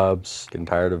jobs, getting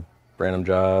tired of random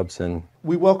jobs, and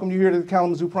we welcome you here to the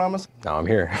Kalamazoo Promise. Now I'm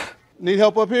here. Need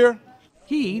help up here?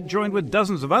 He joined with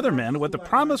dozens of other men at what the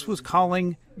Promise was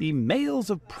calling the Males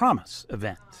of Promise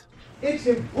event. It's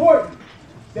important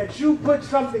that you put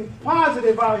something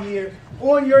positive out here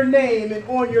on your name and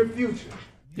on your future.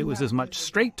 It was as much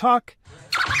straight talk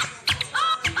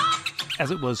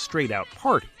as it was straight out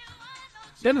party.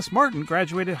 Dennis Martin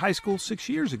graduated high school 6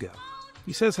 years ago.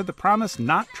 He says had the Promise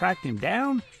not tracked him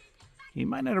down, he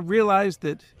might not have realized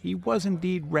that he was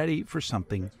indeed ready for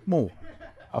something more.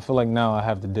 I feel like now I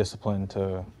have the discipline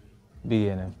to be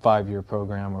in a 5-year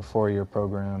program or 4-year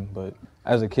program, but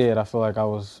as a kid, I feel like I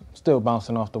was still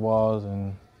bouncing off the walls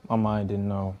and my mind didn't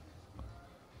know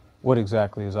what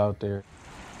exactly is out there.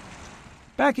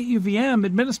 Back at UVM,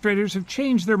 administrators have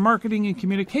changed their marketing and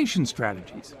communication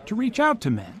strategies to reach out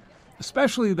to men,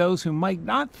 especially those who might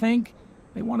not think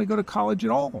they want to go to college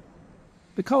at all.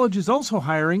 The college is also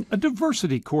hiring a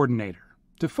diversity coordinator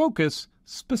to focus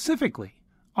specifically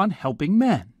on helping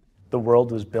men. The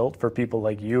world was built for people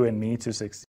like you and me to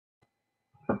succeed.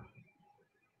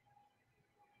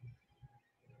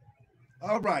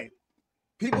 All right.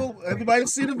 People, everybody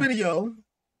see the video.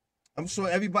 I'm sure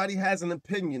everybody has an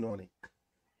opinion on it.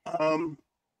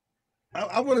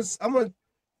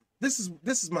 This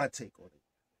is my take on it.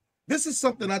 This is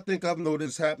something I think I've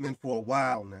noticed happening for a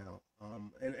while now.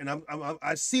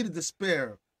 I see the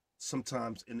despair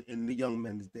sometimes in the young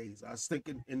men these days. I was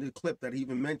thinking in the clip that he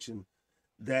even mentioned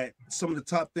that some of the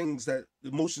top things, that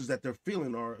emotions that they're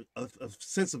feeling are a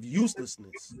sense of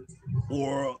uselessness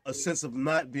or a sense of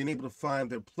not being able to find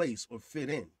their place or fit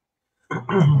in.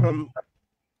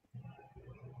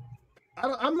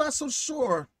 I'm not so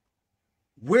sure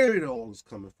where it all is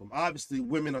coming from. Obviously,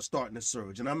 women are starting to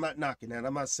surge, and I'm not knocking that.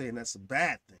 I'm not saying that's a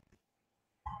bad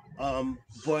thing.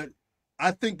 But I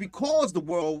think because the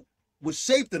world was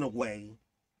shaped in a way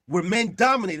where men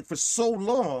dominated for so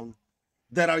long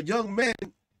that our young men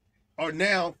are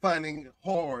now finding it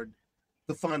hard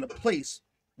to find a place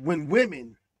when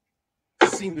women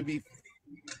seem to be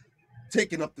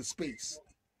taking up the space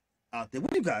out there.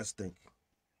 What do you guys think?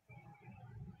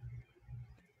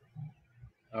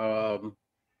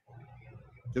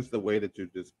 Just the way that you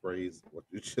just phrased what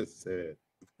you just said.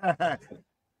 I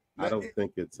don't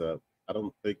think it's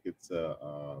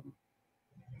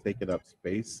taking up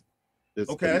space.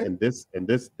 Okay. In this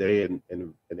day and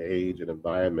age and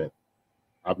environment,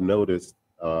 I've noticed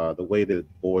the way that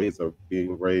boys are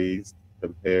being raised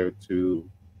compared to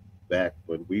back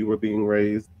when we were being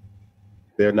raised.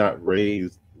 They're not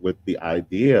raised with the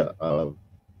idea of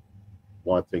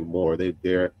wanting more.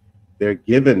 They're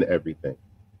given everything.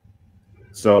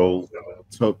 So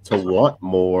to want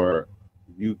more,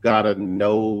 you gotta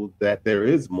know that there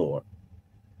is more.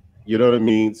 You know what I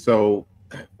mean? So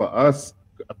for us,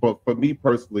 for me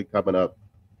personally, coming up,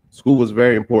 school was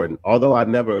very important. Although I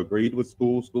never agreed with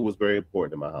school, school was very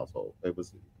important in my household. It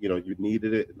was, you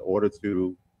needed it in order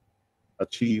to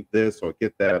achieve this or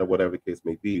get that or whatever the case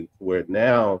may be. Where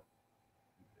now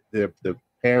the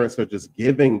parents are just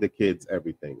giving the kids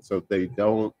everything. So they're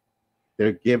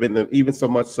giving them, even so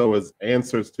much so as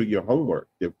answers to your homework.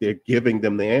 They're giving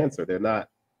them the answer. They're not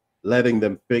letting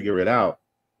them figure it out.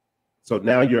 So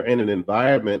now you're in an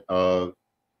environment of,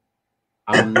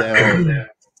 I'm now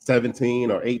 17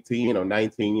 or 18 or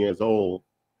 19 years old.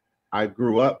 I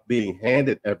grew up being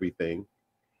handed everything.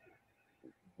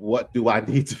 What do I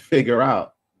need to figure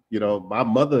out? My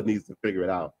mother needs to figure it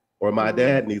out, or my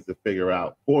dad needs to figure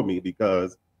out for me,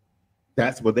 because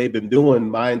that's what they've been doing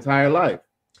my entire life.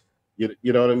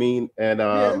 You know what I mean? And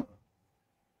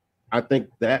I think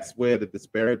that's where the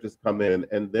disparities come in.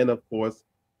 And then, of course,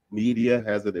 media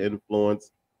has an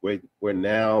influence where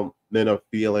now men are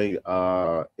feeling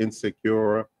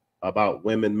insecure about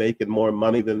women making more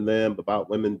money than them, about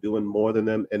women doing more than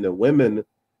them. And the women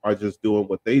are just doing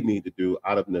what they need to do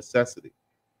out of necessity,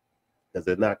 because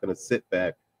they're not going to sit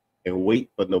back and wait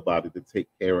for nobody to take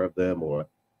care of them or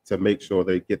to make sure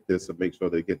they get this or make sure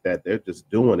they get that. They're just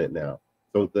doing it now.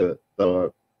 So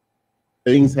the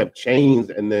things have changed,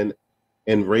 and then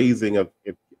in raising of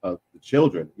the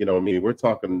children, we're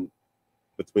talking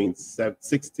between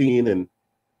 16 and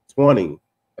 20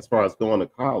 as far as going to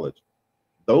college.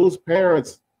 Those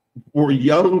parents were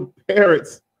young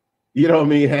parents,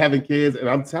 having kids, and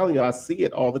I'm telling you, I see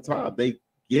it all the time. They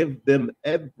give them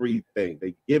everything.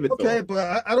 They give it to them.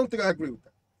 But I don't think I agree with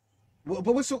that. Well,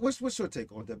 but what's your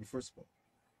take on Debbie? First of all,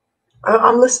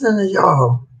 I'm listening to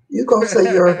y'all. You go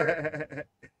say your.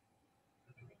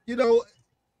 you know,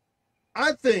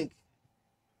 I think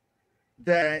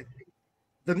that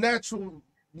the natural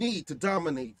need to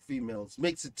dominate females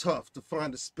makes it tough to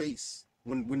find a space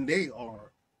when they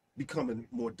are becoming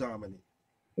more dominant.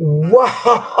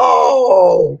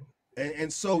 Wow.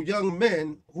 And so young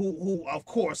men who of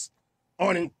course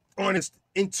aren't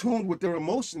in tune with their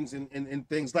emotions and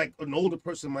things like an older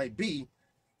person might be,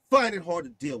 find it hard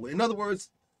to deal with. In other words,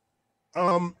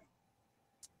 I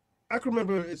can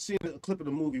remember seeing a clip of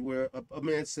the movie where a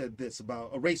man said this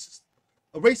about a racist.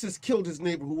 A racist killed his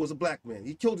neighbor who was a black man.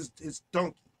 He killed his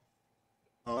donkey.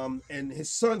 And his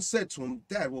son said to him,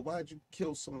 "Dad, well, why'd you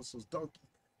kill so-and-so's donkey?"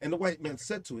 And the white man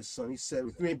said to his son, he said,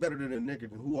 "If you ain't better than a nigger,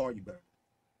 then who are you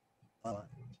better?"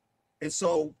 And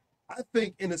so I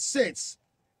think, in a sense,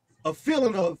 a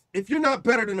feeling of if you're not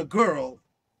better than a girl,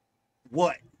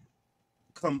 what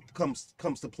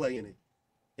comes to play in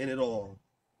it all.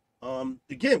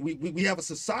 Again, we have a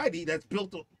society that's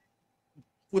built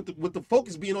with the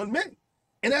focus being on men,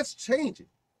 and that's changing.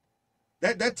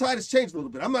 That tide has changed a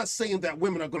little bit. I'm not saying that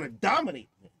women are going to dominate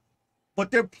men, but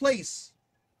their place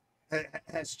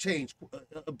has changed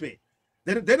a bit.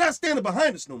 They're not standing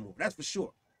behind us no more. That's for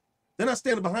sure. They're not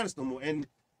standing behind us no more. And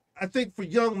I think for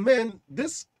young men,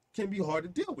 this can be hard to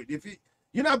deal with. If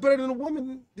you're not better than a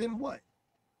woman, then what?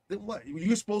 Then what?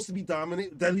 You're supposed to be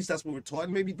dominant. At least that's what we're taught.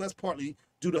 Maybe that's partly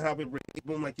due to how we're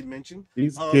raised, like you mentioned.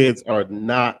 These kids are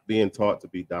not being taught to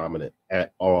be dominant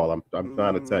at all. I'm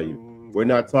trying to tell you. We're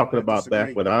not talking about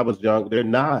back when I was young. They're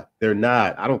not. They're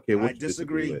not. I don't care what you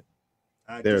disagree with.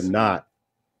 They're not.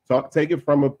 Take it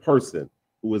from a person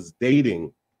who was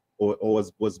dating or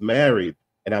was married,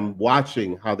 and I'm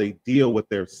watching how they deal with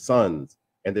their sons,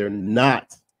 and they're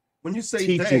not. When you say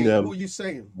teaching them, who are you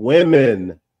saying?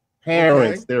 Women,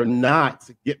 parents. Okay. They're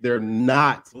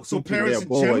not. So parents in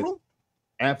general?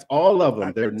 All of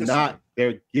them. They're not.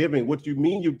 They're giving. What you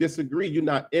mean? You disagree? You're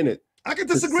not in it. I can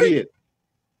disagree. It.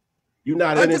 You're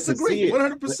not in it to see it.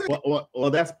 100%.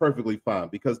 Well, that's perfectly fine,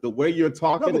 because the way you're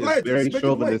talking is very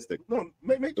chauvinistic.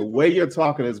 The way you're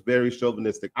talking is very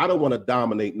chauvinistic. I don't want to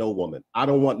dominate no woman. I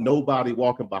don't want nobody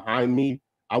walking behind me.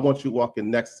 I want you walking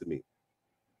next to me.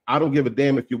 I don't give a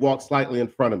damn if you walk slightly in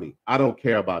front of me. I don't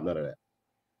care about none of that.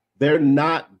 They're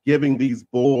not giving these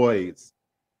boys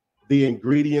the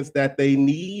ingredients that they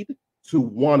need to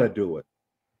want to do it.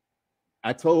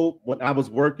 I told when I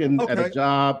was working at a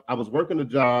job, for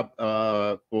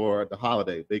the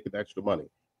holiday, making extra money.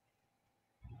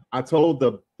 I told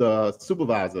the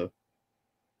supervisor,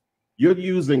 "You're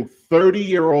using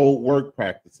 30-year-old work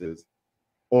practices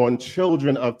on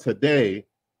children of today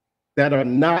that are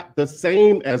not the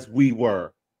same as we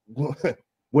were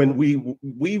when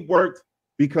we worked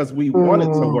because we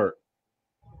wanted to work.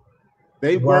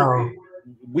 They work.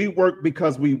 We work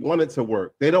because we wanted to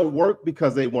work. They don't work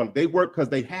because they want. They work because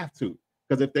they have to.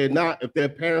 Because if their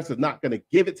parents are not going to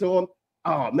give it to them,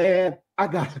 oh man, I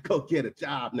got to go get a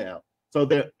job now. So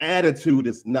their attitude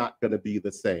is not going to be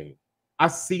the same. I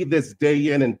see this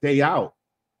day in and day out.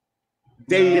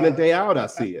 Day in and day out, I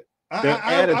see it. Their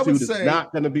attitude is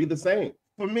not going to be the same.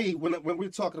 For me, when we're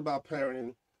talking about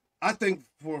parenting, I think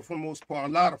for the most part,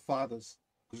 a lot of fathers,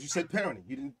 because you said parenting,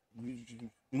 you didn't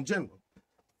in general.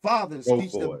 Fathers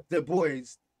teach their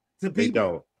boys to be. They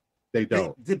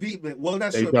don't. To be. Well,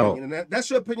 that's your opinion, and that's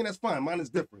your opinion. That's fine. Mine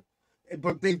is different.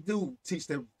 But they do teach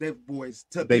their boys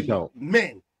to be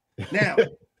men. Now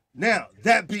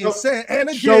that being said, and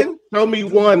again, show me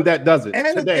one that does it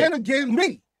today. And again,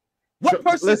 me. What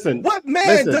person? What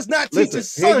man does not teach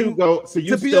his son here you go. So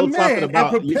you're to be still a man talking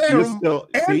about,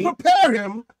 and prepare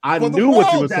him? I knew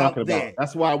what you were talking about.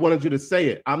 That's why I wanted you to say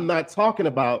it. I'm not talking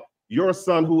about your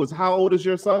son who is, how old is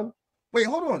your son? Wait,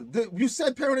 hold on. You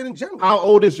said parenting in general. How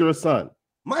old is your son?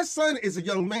 My son is a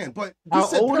young man, but you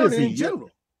said parenting in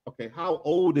general. Okay, how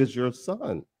old is your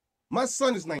son? My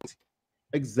son is 19.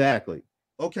 Exactly.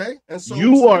 Okay, and so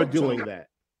you are doing that.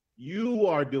 You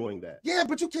are doing that. Yeah,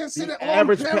 but you can't say that all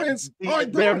parents aren't doing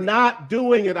it. They're not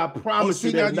doing it. I promise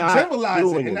you, they're not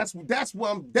doing it. And that's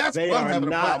why I'm having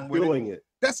a problem with it.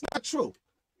 That's not true.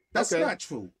 That's not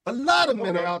true. A lot of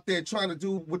men are out there trying to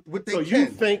do what they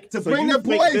can to bring their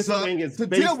boys up to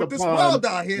deal with this world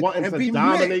out here and be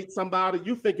dominate somebody.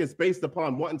 You think it's based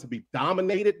upon wanting to be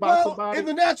dominated by somebody? In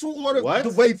the natural order,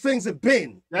 the way things have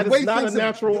been. That is not a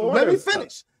natural order. Let me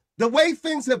finish. The way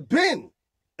things have been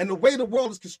and the way the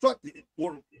world is constructed,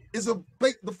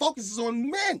 the focus is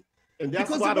on men. And that's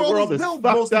why the world is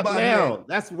fucked up now.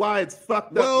 That's why it's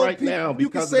fucked up right now.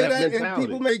 You can say that, and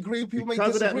people may agree, people may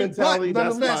disagree, but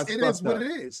nonetheless, it is what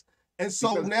it is. And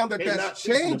so Because now that they're that's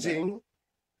not thinking about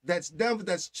it. changing,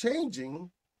 that's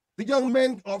changing, the young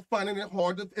men are finding it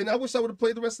hard to, and I wish I would have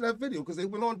played the rest of that video because they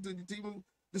went on to even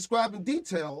describe in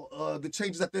detail the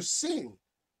changes that they're seeing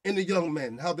in the young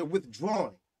men, how they're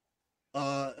withdrawing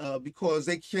because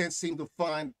they can't seem to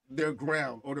find their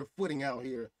ground or their footing out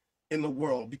here in the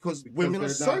world because women are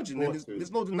they're not surging. And forced to.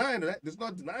 there's no denying that. There's no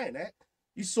denying that.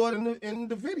 You saw it in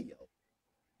the video,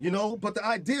 you know. But the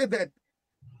idea that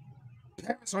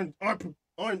parents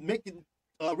aren't making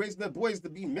raising their boys to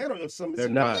be men or something, They're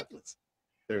it's not. ridiculous.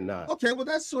 They're not. Okay, well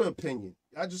that's your opinion.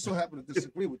 I just so happen to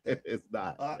disagree with that. It's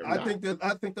not. They're I not.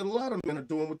 think that a lot of men are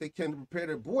doing what they can to prepare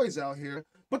their boys out here,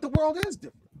 but the world is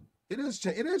different. It is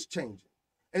changing,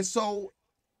 and so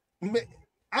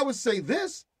I would say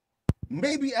this: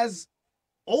 maybe as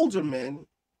older men,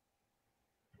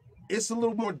 it's a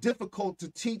little more difficult to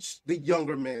teach the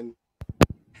younger men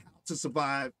how to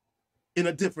survive in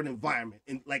a different environment,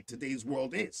 in like today's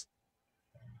world is.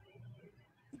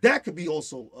 That could be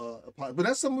also a part, but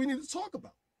that's something we need to talk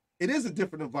about. It is a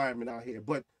different environment out here,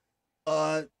 but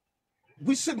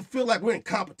we shouldn't feel like we're in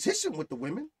competition with the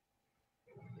women.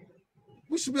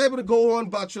 We should be able to go on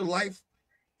about your life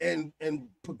and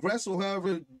progress or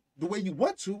however the way you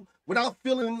want to without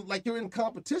feeling like you're in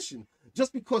competition.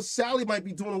 Just because Sally might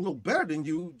be doing a little better than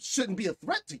you shouldn't be a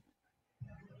threat to you.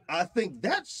 I think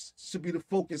that should be the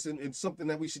focus and something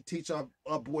that we should teach our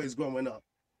boys growing up.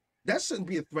 That shouldn't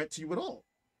be a threat to you at all.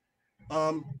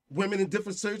 Women in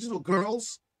different stages or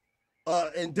girls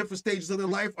in different stages of their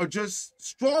life are just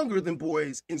stronger than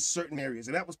boys in certain areas.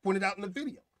 And that was pointed out in the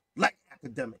video, like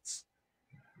academics.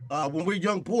 When we're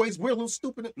young boys, we're a little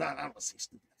stupid. Nah, I don't want to say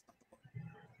stupid.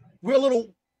 We're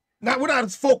not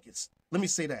as focused. Let me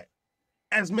say that,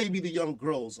 as maybe the young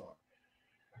girls are.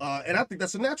 And I think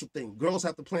that's a natural thing. Girls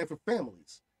have to plan for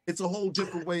families. It's a whole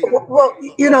different way. Well,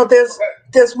 you know,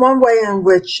 there's one way in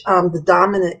which the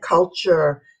dominant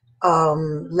culture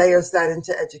layers that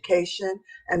into education,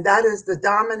 and that is the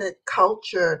dominant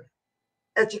culture.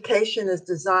 Education is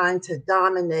designed to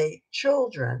dominate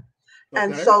children.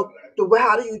 And so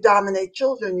how do you dominate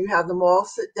children? You have them all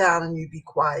sit down and you be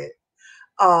quiet.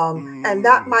 And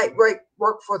that might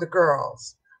work for the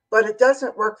girls, but it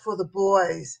doesn't work for the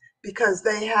boys because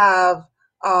they have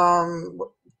I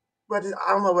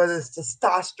don't know whether it's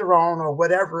testosterone or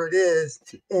whatever it is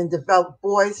in developed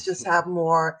boys just have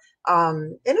more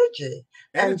energy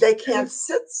and they can't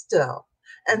sit still.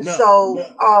 And so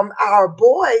our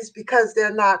boys, because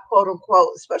they're not quote unquote,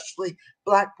 especially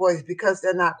Black boys, because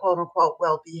they're not quote unquote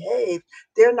well behaved,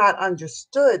 they're not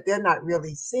understood, they're not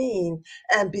really seen,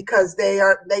 and because they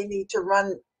need to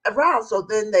run around. So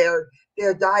then they're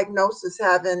diagnosed as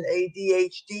having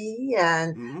ADHD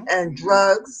and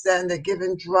drugs, and they're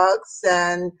given drugs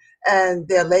and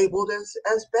they're labeled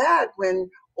as bad when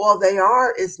all they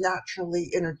are is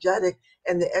naturally energetic,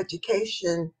 and the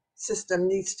education system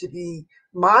needs to be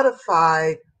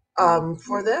modified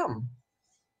for them.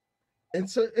 In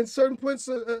certain points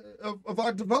of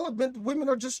our development, women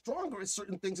are just stronger at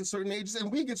certain things at certain ages,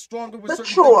 and we get stronger with certain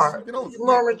things as we get older.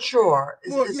 More mature.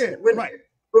 Right.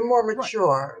 We're more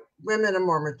mature. Right. Women are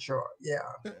more mature. Yeah.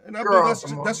 And I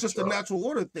believe that's just the natural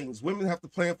order of things. Women have to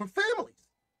plan for families,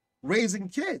 raising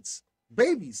kids,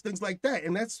 babies, things like that,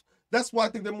 and that's why I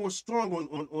think they're more strong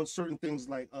on certain things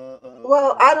like.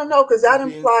 Well, I don't know, because that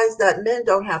implies that men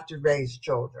don't have to raise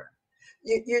children.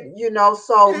 You know,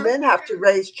 so men have to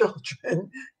raise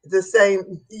children the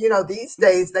same. You know, these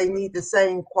days they need the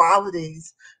same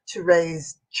qualities to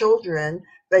raise children.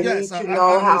 They need to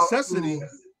know how necessity,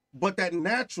 but that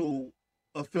natural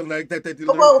feeling like that.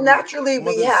 Well, naturally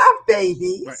we have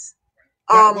babies.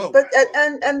 Right. But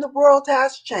and the world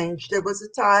has changed. There was a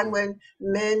time when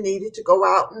men needed to go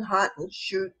out and hunt and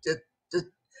shoot the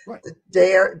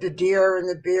deer and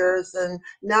the bears, and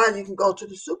now you can go to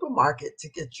the supermarket to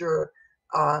get your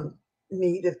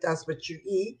meat if that's what you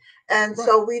eat. And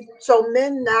so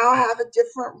men now have a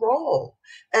different role,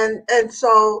 and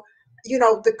so you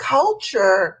know the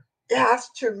culture has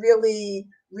to really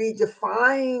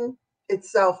redefine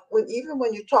itself. Even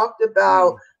when you talked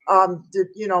about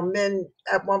men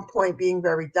at one point being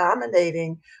very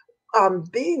dominating.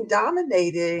 Being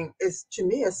dominating is, to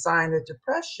me, a sign of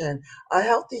depression. A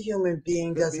healthy human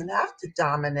being doesn't have to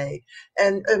dominate.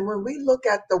 And when we look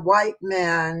at the white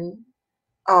man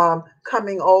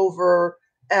coming over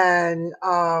and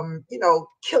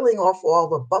killing off all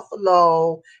the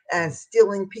buffalo and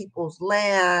stealing people's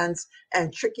lands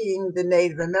and tricking the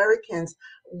Native Americans,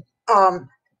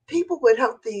 people with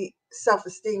healthy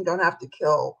self-esteem don't have to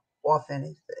kill off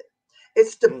anything.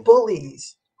 It's the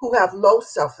bullies who have low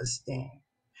self-esteem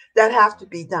that have to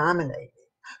be dominated.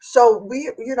 So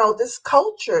this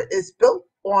culture is built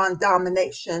on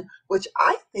domination, which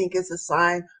I think is a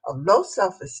sign of low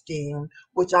self-esteem,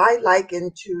 which I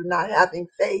liken to not having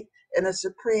faith in a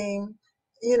supreme,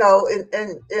 in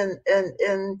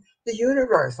the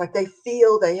universe. Like they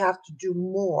feel they have to do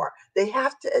more. They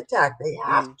have to attack. They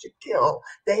have to kill.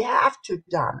 They have to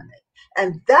dominate.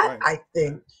 And that, I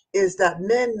think, is that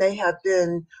men may have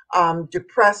been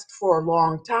depressed for a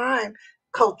long time,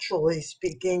 culturally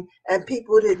speaking, and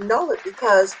people didn't know it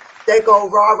because they go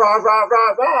rah rah rah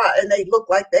rah rah, and they look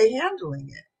like they handling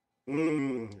it.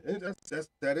 And that's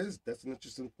an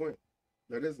interesting point.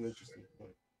 That is an interesting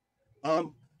point.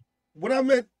 What I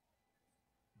meant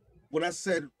when I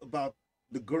said about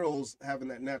the girls having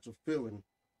that natural feeling,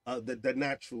 that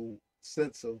natural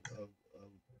sense of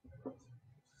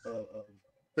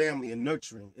family and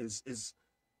nurturing is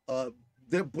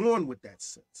they're born with that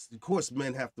sense. Of course,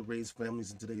 men have to raise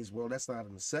families in today's world. That's not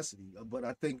a necessity. But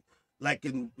I think, like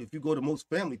if you go to most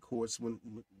family courts,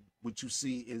 what you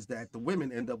see is that the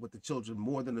women end up with the children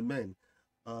more than the men.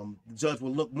 The judge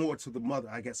will look more to the mother.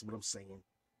 I guess what I'm saying,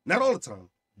 not all the time,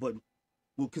 but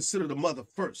will consider the mother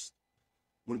first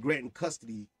when granting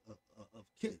custody of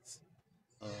kids.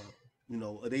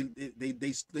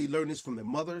 They learn this from their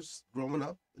mothers growing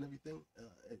up and everything.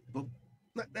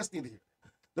 But that's neither here.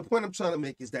 The point I'm trying to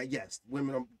make is that yes,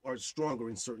 women are stronger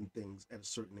in certain things at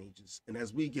certain ages, and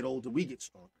as we get older, we get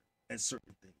stronger at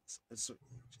certain things at certain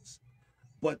ages.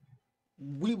 But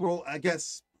we will, I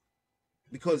guess,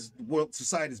 because the world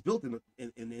society is built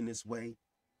in this way,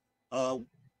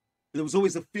 there was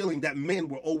always a feeling that men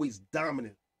were always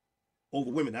dominant over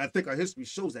women. I think our history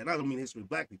shows that. I don't mean the history of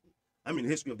Black people. I mean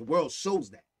the history of the world shows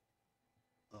that.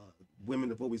 Women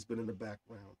have always been in the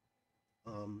background.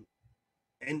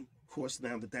 And of course,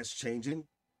 now that that's changing,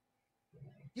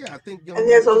 yeah, I think. And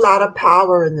there's a lot of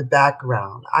power in the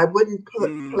background. I wouldn't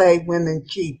play women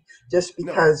cheap just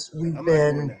because we've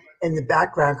been in the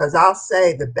background, because I'll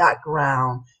say the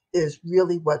background is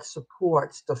really what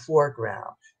supports the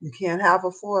foreground. You can't have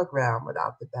a foreground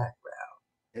without the background.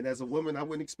 And as a woman, I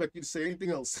wouldn't expect you to say anything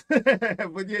else.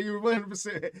 But yeah, you're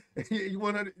 100%. You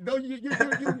 100. No,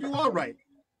 you are right.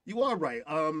 You are right.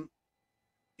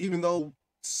 Even though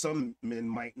some men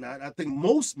might not, I think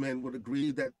most men would agree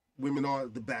that women are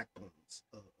the backbones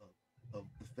of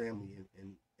the family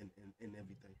and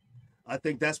everything. I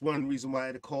think that's one reason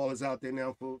why the call is out there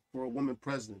now for a woman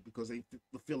president, because the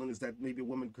feeling is that maybe a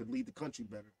woman could lead the country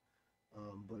better.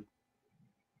 But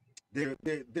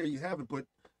there you have it. But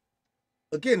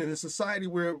again, in a society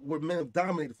where men have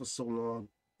dominated for so long,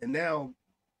 and now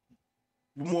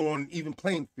we're more on an even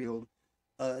playing field,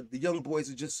 the young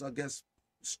boys are just, I guess,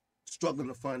 struggling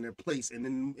to find their place. And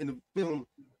in the film,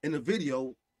 in the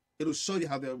video, it'll show you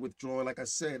how they're withdrawing, like I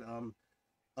said,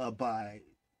 by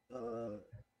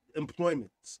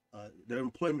employment. Their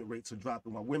employment rates are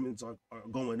dropping while women's are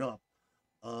going up.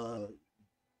 The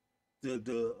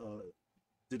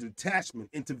detachment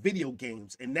into video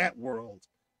games in that world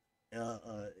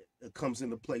comes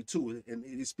into play too, and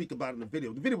you speak about it in the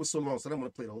video. The video was so long, so I don't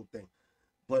want to play the whole thing,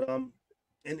 but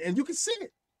and you can see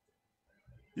it.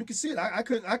 You can see it. I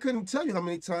couldn't tell you how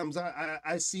many times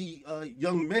I see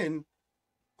young men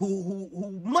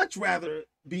who much rather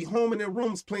be home in their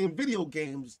rooms playing video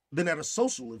games than at a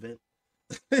social event.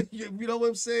 You know what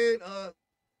I'm saying?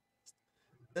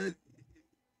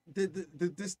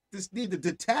 This need to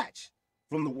detach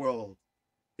from the world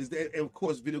is that, and of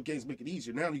course, video games make it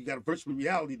easier. Now you got a virtual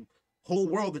reality whole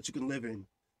world that you can live in,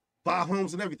 buy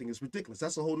homes and everything. It's ridiculous.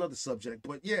 That's a whole nother subject.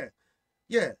 But yeah,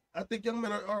 I think young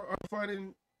men are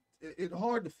finding it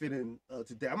hard to fit in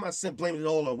today. I'm not saying blaming it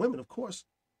all on women, of course.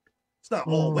 It's not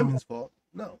all women's fault.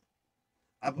 No.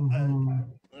 A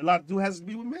lot has to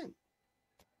be with men.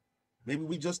 Maybe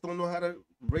we just don't know how to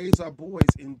raise our boys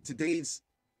in today's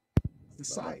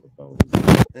society.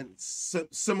 And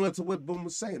similar to what Boom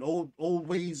was saying, old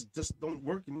ways just don't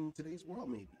work in today's world.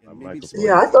 Maybe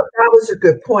yeah, I thought that was a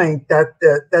good point, that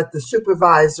the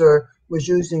supervisor was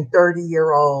using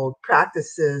 30-year-old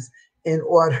practices in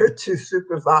order to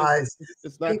supervise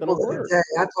people today.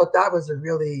 I thought that was a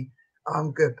really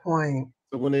good point.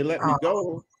 So when they let me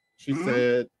go, she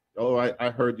said, "Oh, I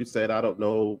heard you said I don't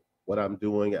know what I'm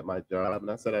doing at my job,"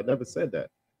 and I said, "I never said that.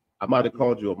 I might have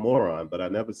called you a moron, but I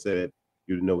never said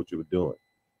you didn't know what you were doing."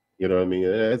 You know what I mean?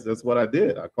 That's what I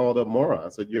did. I called her a moron. I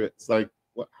said, it's like,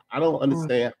 well, I don't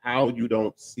understand how you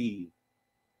don't see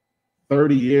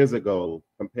 30 years ago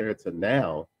compared to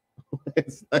now.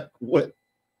 It's like, what?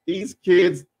 These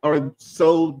kids are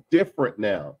so different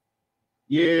now.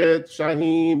 Yeah,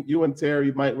 Shaheem, you and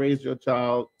Terry might raise your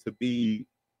child to be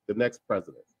the next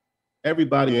president.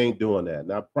 Everybody ain't doing that,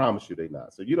 and I promise you they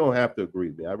not. So you don't have to agree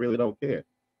with me. I really don't care.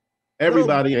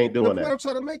 Everybody ain't doing the point that. I'm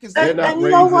trying to make is They're that, not and you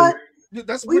raising. know what?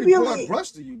 That's a We pretty broad really,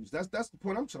 brush to use. That's the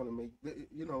point I'm trying to make.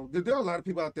 You know, there are a lot of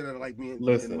people out there that are like me and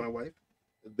Listen, my wife.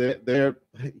 They're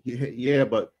yeah,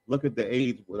 but look at the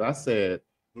age. What I said,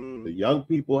 the young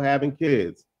people having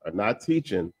kids are not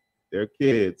teaching their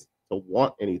kids to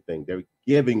want anything. They're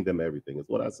giving them everything. Is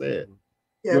what I said.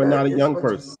 yeah, You're not that a is young what you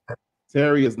person. said.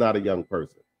 Terry is not a young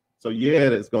person. So yeah,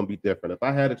 it's gonna be different. If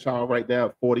I had a child right now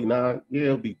at 49, yeah,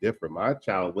 it'll be different. My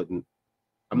child wouldn't.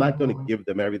 I'm not going to give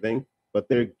them everything, but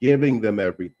they're giving them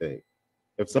everything.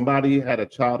 If somebody had a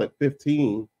child at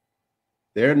 15,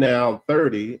 they're now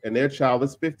 30 and their child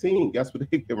is 15. Guess where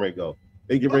they can ready to go?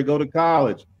 They get ready to go to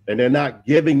college, and they're not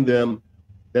giving them,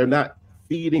 they're not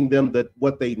feeding them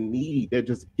what they need. They're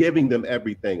just giving them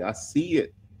everything. I see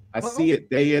it. I see it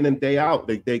day in and day out.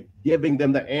 They're giving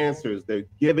them the answers. They're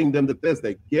giving them the this.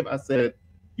 I said,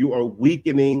 you are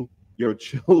weakening your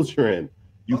children.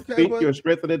 You think you're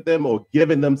strengthening them or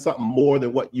giving them something more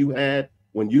than what you had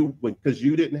because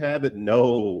you didn't have it.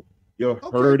 No, you're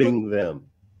hurting them.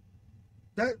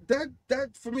 That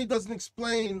for me doesn't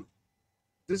explain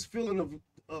this feeling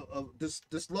of this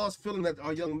lost feeling that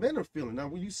our young men are feeling. Now,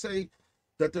 when you say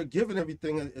that they're giving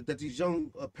everything, that these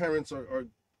young parents are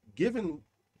giving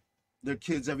their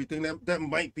kids everything, that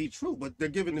might be true, but they're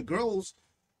giving the girls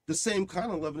the same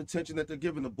kind of love and attention that they're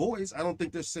giving the boys. I don't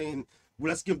think they're saying, well,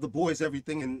 let's give the boys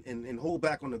everything and hold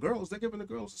back on the girls. They're giving the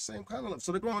girls the same kind of love.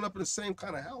 So they're growing up in the same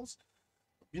kind of house.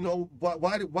 You know, but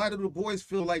why do the boys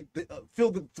feel like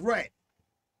feel the threat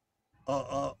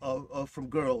from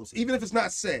girls, even if it's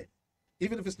not said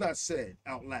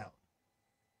out loud?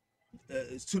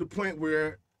 It's to the point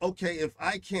where, okay, if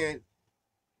I can't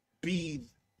be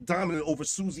dominant over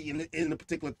Susie in a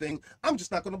particular thing, I'm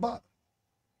just not going to bother.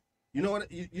 You know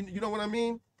what you know what I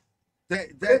mean? That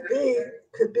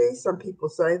could be. Some people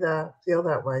say that, feel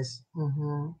that way.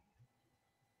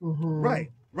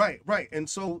 Right. And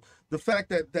so the fact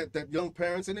that young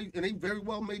parents and they very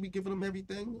well may be giving them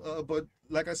everything, but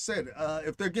like I said,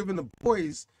 if they're giving the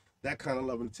boys that kind of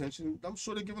love and attention, I'm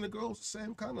sure they're giving the girls the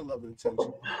same kind of love and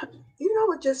attention. You know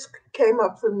what just came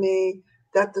up for me?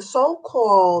 That the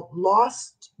so-called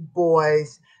lost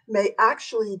boys may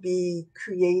actually be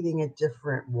creating a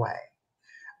different way.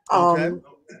 Okay.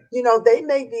 You know, they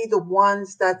may be the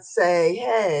ones that say,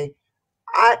 hey,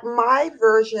 my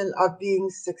version of being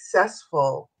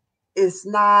successful is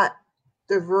not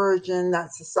the version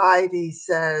that society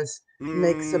says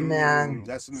makes a man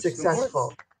That's an interesting successful.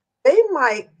 point. They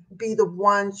might be the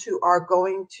ones who are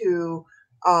going to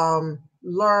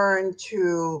learn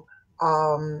to,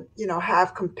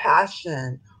 have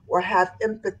compassion or have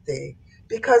empathy,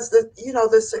 because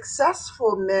the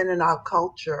successful men in our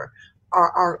culture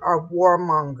are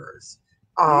warmongers.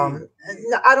 I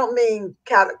don't mean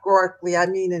categorically. I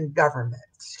mean in government.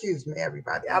 Excuse me,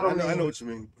 everybody. I don't mean. I know what you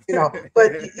mean.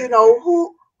 But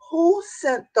who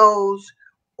sent those?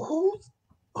 Who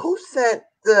who sent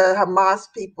the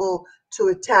Hamas people to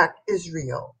attack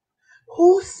Israel?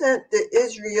 Who sent the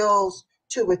Israels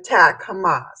to attack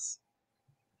Hamas?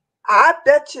 I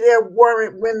bet you there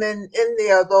weren't women in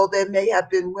there, though there may have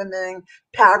been women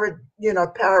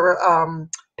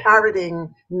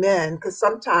parroting men, because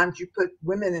sometimes you put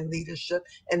women in leadership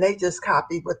and they just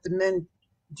copy what the men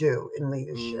do in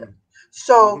leadership.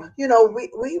 So,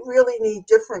 we really need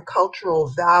different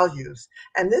cultural values.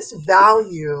 And this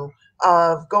value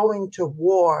of going to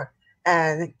war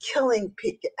and killing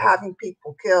people, having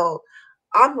people killed,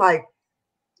 I'm like,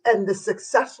 and the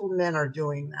successful men are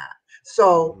doing that.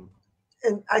 So,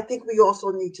 and I think we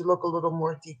also need to look a little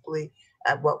more deeply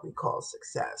at what we call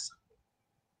success.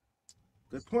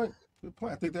 Good point.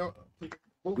 I think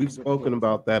we've spoken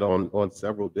about that on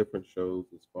several different shows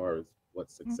as far as what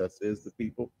success is to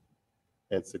people,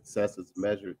 and success is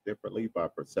measured differently by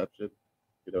perception.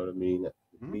 You know what I mean?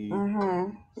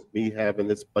 Me having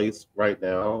this place right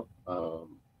now. The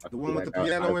one with the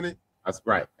piano in it. That's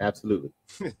right, absolutely.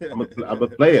 I'm gonna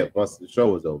play it once the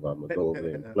show is over. I'm gonna go over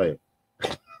there and play it.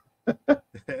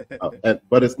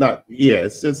 But it's not. Yeah,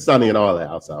 it's just sunny and all that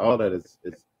outside. All that is.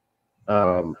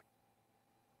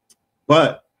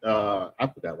 But I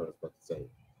forgot what I was about to say.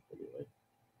 Anyway.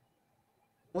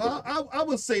 Well, I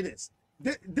will say this.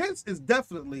 This is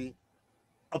definitely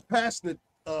a passionate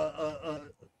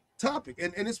topic,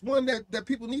 and it's one that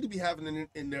people need to be having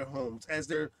in their homes as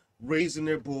they're raising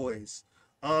their boys.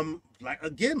 Like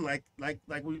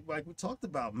we talked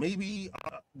about, maybe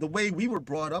the way we were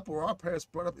brought up or our parents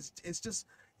brought up, it's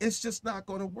just not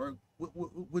going to work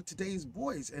with today's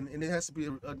boys, and it has to be a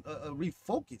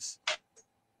refocus.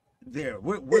 there?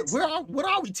 What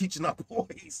are we teaching our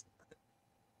boys?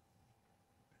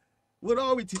 What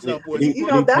are we teaching our boys? You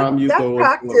know, that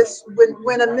practice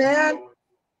when a man.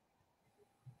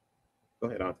 Go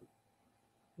ahead, Auntie.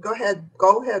 Go ahead,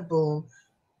 Boom.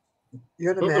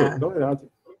 You're the man. Go ahead, Auntie.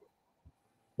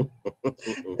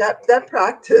 That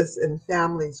practice in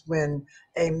families when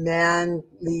a man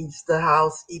leaves the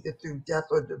house either through death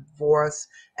or divorce,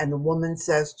 and the woman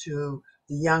says to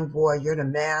the young boy, "You're the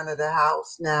man of the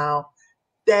house now."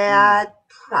 Bad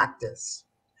practice.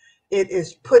 It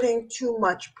is putting too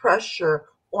much pressure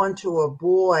onto a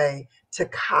boy to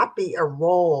copy a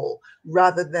role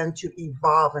rather than to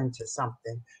evolve into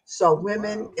something. So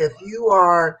women, if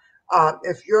your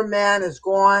man is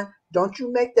gone, don't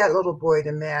you make that little boy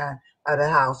the man of the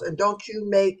house, and don't you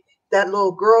make that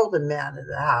little girl the man of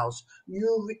the house.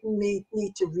 You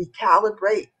need to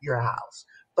recalibrate your house,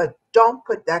 but don't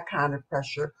put that kind of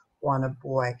pressure on a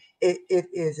boy. It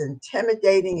is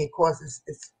intimidating. It causes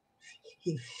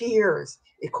he fears.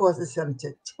 It causes him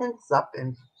to tense up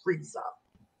and freeze up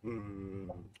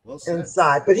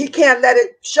inside. But he can't let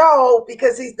it show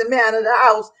because he's the man of the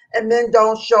house, and men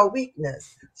don't show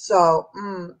weakness. So,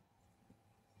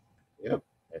 Yep.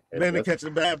 Men are catching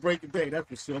a bad break today, that's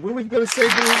for sure. What were you gonna say,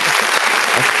 dude?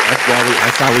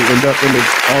 That's how we end up in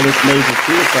all this major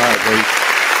suicide rate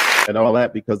and all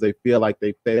that, because they feel like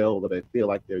they failed, or they feel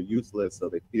like they're useless, or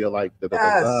they feel like you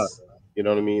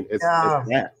know what I mean? It's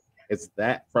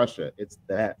that pressure. It's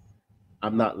that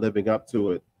I'm not living up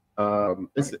to it.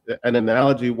 It's an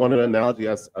analogy. One of the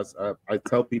analogies I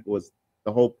tell people is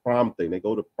the whole prom thing. They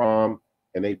go to prom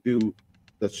and they do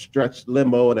the stretch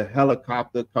limo, the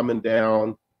helicopter coming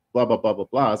down, blah blah blah blah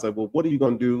blah. I said, well, what are you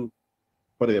gonna do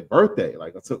for their birthday?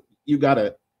 Like, so you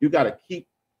gotta keep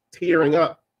tearing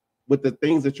up with the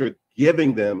things that you're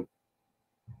giving them,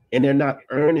 and they're not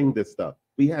earning this stuff.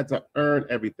 We had to earn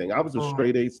everything. I was a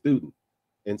straight A student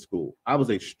in school. I was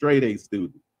a straight A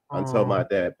student until my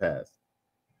dad passed.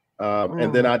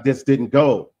 And then I just didn't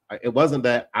go. It wasn't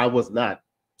that I was not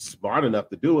smart enough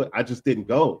to do it. I just didn't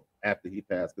go after he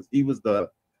passed, because he was the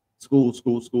school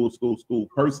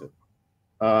person.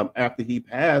 After he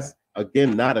passed,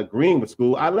 again, not agreeing with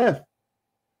school, I left.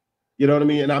 You know what I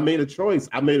mean? And I made a choice.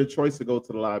 I made a choice to go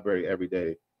to the library every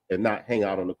day and not hang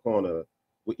out on the corner,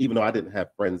 even though I didn't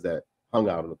have friends that hung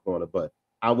out on the corner. But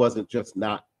I wasn't just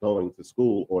not going to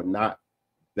school or not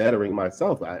bettering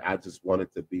myself. I just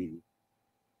wanted to be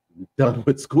done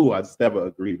with school. I just never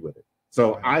agreed with it.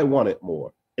 So I wanted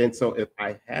more. And so if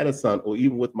I had a son, or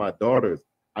even with my daughters,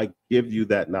 I give you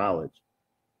that knowledge.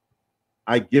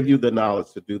 I give you the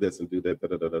knowledge to do this and do that. Da,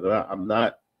 da, da, da, da. I'm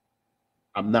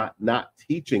not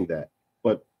teaching that.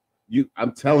 But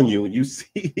I'm telling you, when you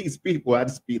see these people, I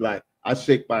just be like, I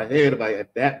shake my head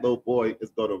like, that little boy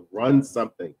is going to run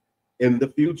something in the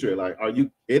future. Like, are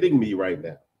you kidding me right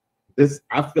now?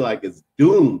 I feel like it's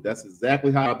doomed. That's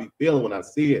exactly how I be feeling when I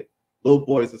see it. Little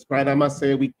boys is crying. I'm not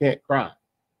saying we can't cry,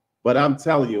 but I'm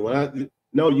telling you,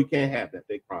 no, you can't have that.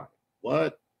 They cry.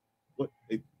 What?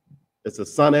 It's a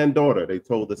son and daughter. They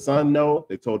told the son no.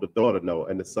 They told the daughter no,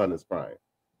 and the son is crying.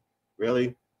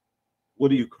 Really?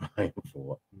 What are you crying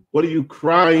for? What are you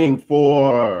crying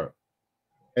for?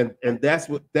 And that's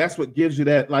what gives you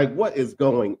that, like, what is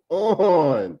going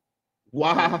on?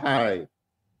 Why?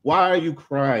 Why are you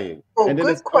crying? Oh, and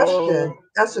good question.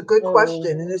 That's a good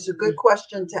question. And it's a good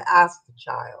question to ask the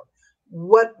child.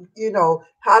 What,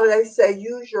 how do they say,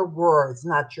 use your words,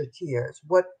 not your tears?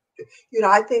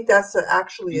 I think that's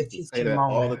actually a teaching moment.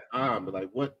 All the time. But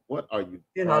like, what are you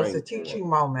it's a teaching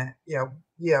moment. Yeah.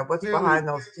 What's behind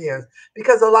those tears?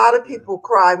 Because a lot of people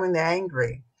cry when they're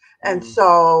angry. And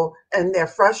and they're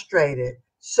frustrated.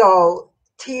 So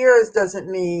tears doesn't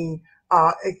mean,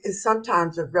 it's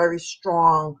sometimes a very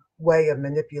strong way of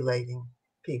manipulating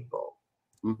people.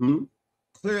 Mm-hmm.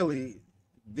 Clearly,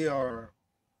 there are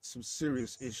some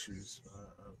serious issues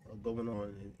going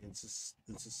on in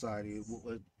society.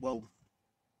 Well,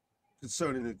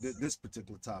 concerning this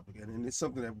particular topic, and it's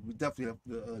something that we definitely have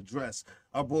to address.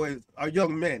 Our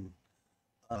young men,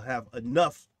 have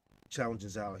enough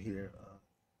challenges out here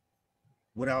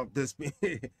without this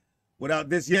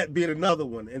yet being another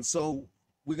one, and so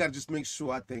we got to just make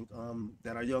sure, I think,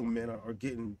 that our young men are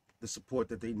getting the support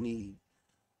that they need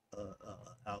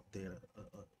out there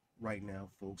right now,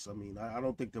 folks. I mean, I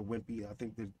don't think they're wimpy. I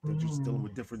think they're just dealing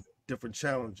with different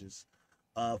challenges.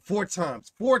 4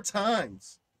 times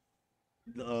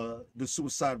the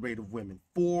suicide rate of women.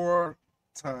 4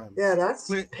 times. Yeah, that's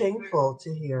painful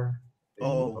to hear.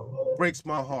 Oh, breaks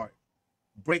my heart.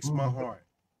 My heart.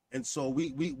 And so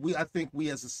I think we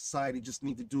as a society just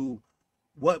need to do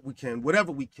what we can,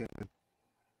 whatever we can,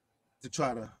 to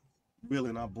try to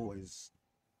reeling our boys.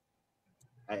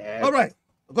 Asked, all right,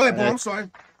 go ahead, Bo. I'm sorry.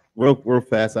 Real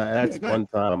fast. I asked go ahead. one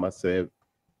time. I said,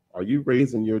 "Are you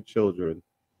raising your children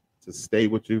to stay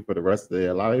with you for the rest of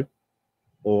their life,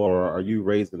 or are you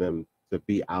raising them to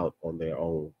be out on their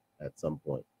own at some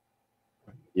point?"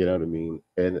 You know what I mean?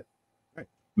 And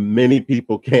many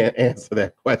people can't answer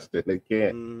that question. They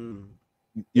can't.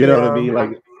 You know what I mean?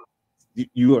 Like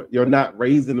you're not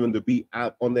raising them to be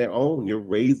out on their own. You're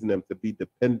raising them to be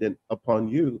dependent upon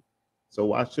you. So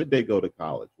why should they go to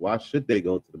college? Why should they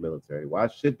go to the military? Why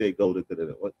should they go to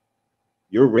the?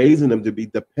 You're raising them to be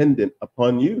dependent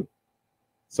upon you.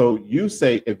 So you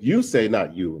say, if you say,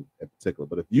 not you in particular,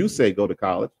 but if you say go to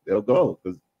college, they'll go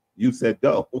because you said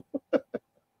go.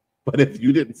 But if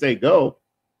you didn't say go,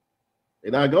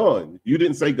 they're not going. If you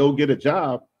didn't say go get a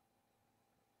job,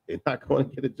 they're not going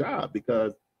to get a job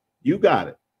because you got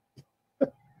it.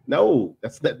 No,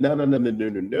 that's not,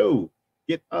 no.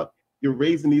 Get up. You're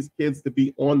raising these kids to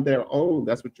be on their own.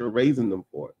 That's what you're raising them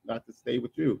for, not to stay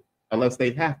with you, unless they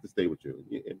have to stay with you.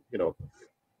 You know.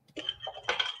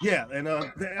 Yeah, and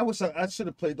I wish I should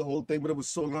have played the whole thing, but it was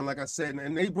so long, like I said.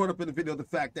 And they brought up in the video the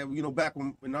fact that, you know, back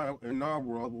when in our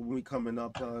world, when we coming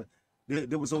up,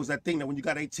 there was always that thing that when you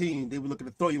got 18, they were looking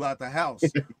to throw you out the house.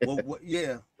 Well,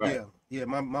 yeah.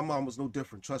 My mom was no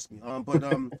different, trust me. But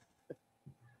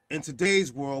in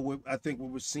today's world, I think what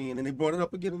we're seeing, and they brought it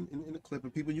up again in the clip,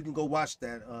 and people, you can go watch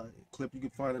that clip. You can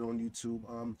find it on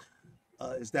YouTube.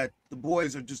 Is that the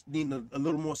boys are just needing a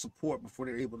little more support before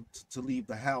they're able to leave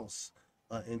the house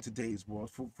in today's world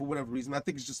for whatever reason. I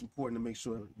think it's just important to make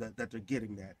sure that they're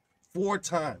getting that. Four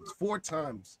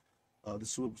times the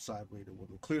suicide rate of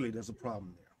women. Clearly, there's a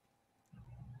problem there.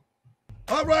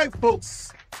 All right,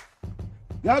 folks.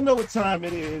 Y'all know what time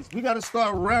it is. We got to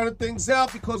start rounding things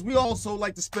out because we also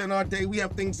like to spend our day. We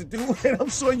have things to do, and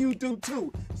I'm sure you do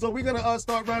too. So we're going to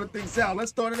start rounding things out. Let's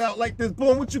start it out like this.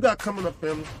 Boom, what you got coming up,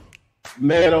 family?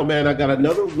 Man, oh man, I got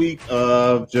another week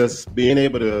of just being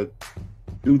able to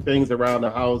do things around the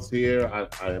house here. I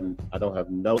don't have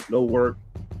no work,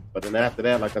 but then after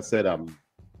that, like I said, I'm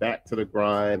back to the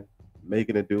grind,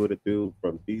 making it do what it do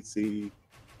from DC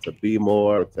to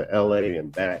B-more to LA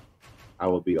and back. I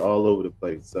will be all over the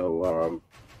place. So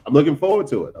I'm looking forward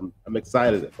to it. I'm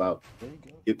excited about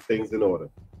getting things in order.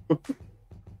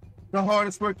 The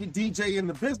hardest working DJ in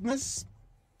the business.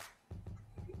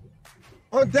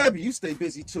 Oh, Debbie, you stay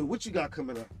busy too. What you got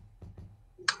coming up?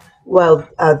 Well,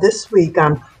 this week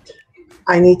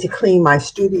I need to clean my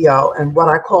studio, and what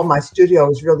I call my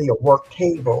studio is really a work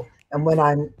table. And when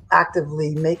I'm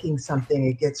actively making something,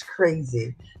 it gets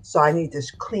crazy. So I need to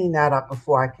clean that up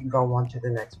before I can go on to the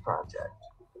next project.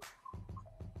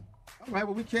 All right,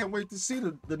 well, we can't wait to see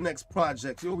the next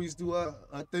project. You always do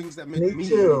things that make Me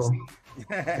too.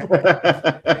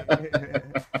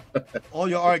 All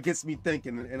your art gets me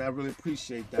thinking, and I really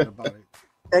appreciate that about it.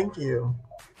 Thank you.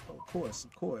 Of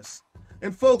course.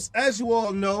 And folks, as you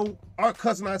all know, our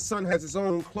cousin, our son, has his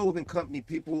own clothing company,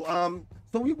 people.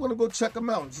 So we want to go check him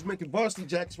out. He's making varsity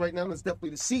jackets right now, and it's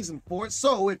definitely the season for it.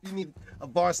 So if you need a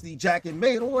varsity jacket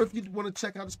made, or if you want to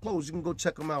check out his clothes, you can go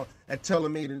check him out at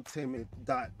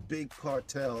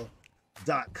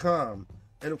TaylorMadeEntertainment.bigcartel.com.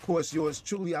 And of course, yours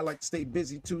truly, I like to stay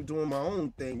busy too, doing my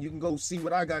own thing. You can go see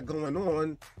what I got going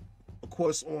on, of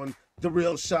course, on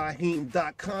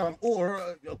TheRealShaheem.com,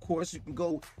 or of course, you can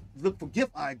go look for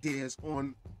gift ideas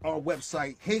on our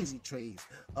website, Hazy Trades.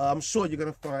 I'm sure you're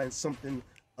gonna find something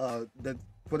that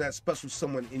for that special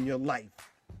someone in your life.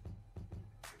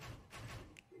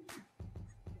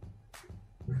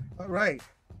 All right.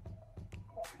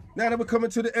 Now that we're coming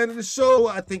to the end of the show,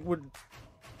 I think we're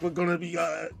gonna be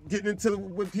getting into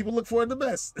what people look for in the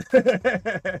best.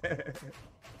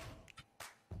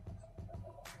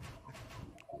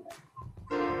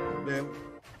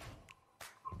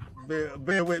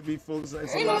 Bear with me, folks.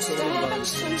 It's a lot for everybody.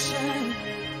 Sunshine.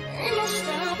 Ain't no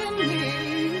stopping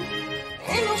me.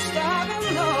 Ain't no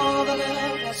stopping all the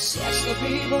love that sets the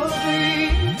people free.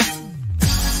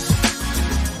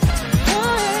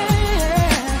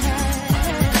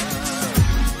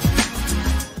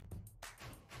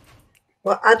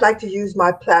 Well, I'd like to use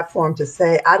my platform to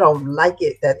say I don't like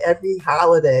it that every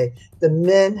holiday the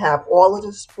men have all of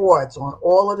the sports on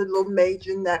all of the little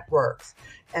major networks,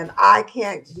 and I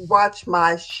can't watch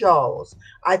my shows.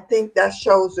 I think that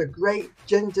shows a great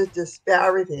gender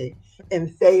disparity in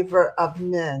favor of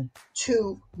men.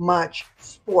 Too much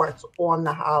sports on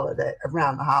the holiday,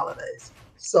 around the holidays.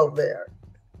 So there.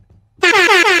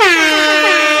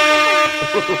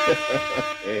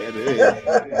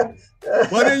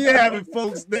 Well, there you have it,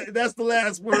 folks. That's the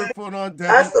last word for on Debbie.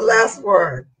 That's the last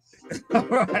word. All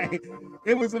right.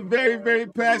 It was a very, very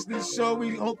passionate show.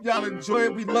 We hope y'all enjoy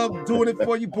it. We love doing it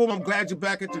for you. Boom, I'm glad you're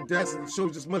back at your desk. The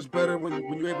show's just much better when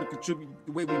you're able to contribute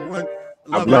the way we want.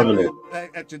 I'm loving it.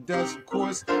 At your desk, of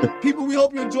course. People, we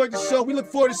hope you enjoyed the show. We look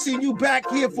forward to seeing you back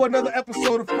here for another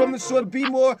episode of From the Shore to Be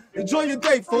More. Enjoy your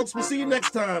day, folks. We'll see you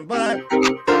next time. Bye.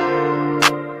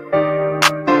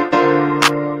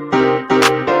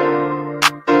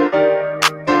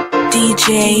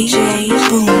 DJ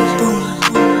Boom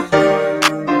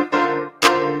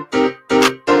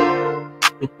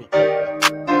Boom.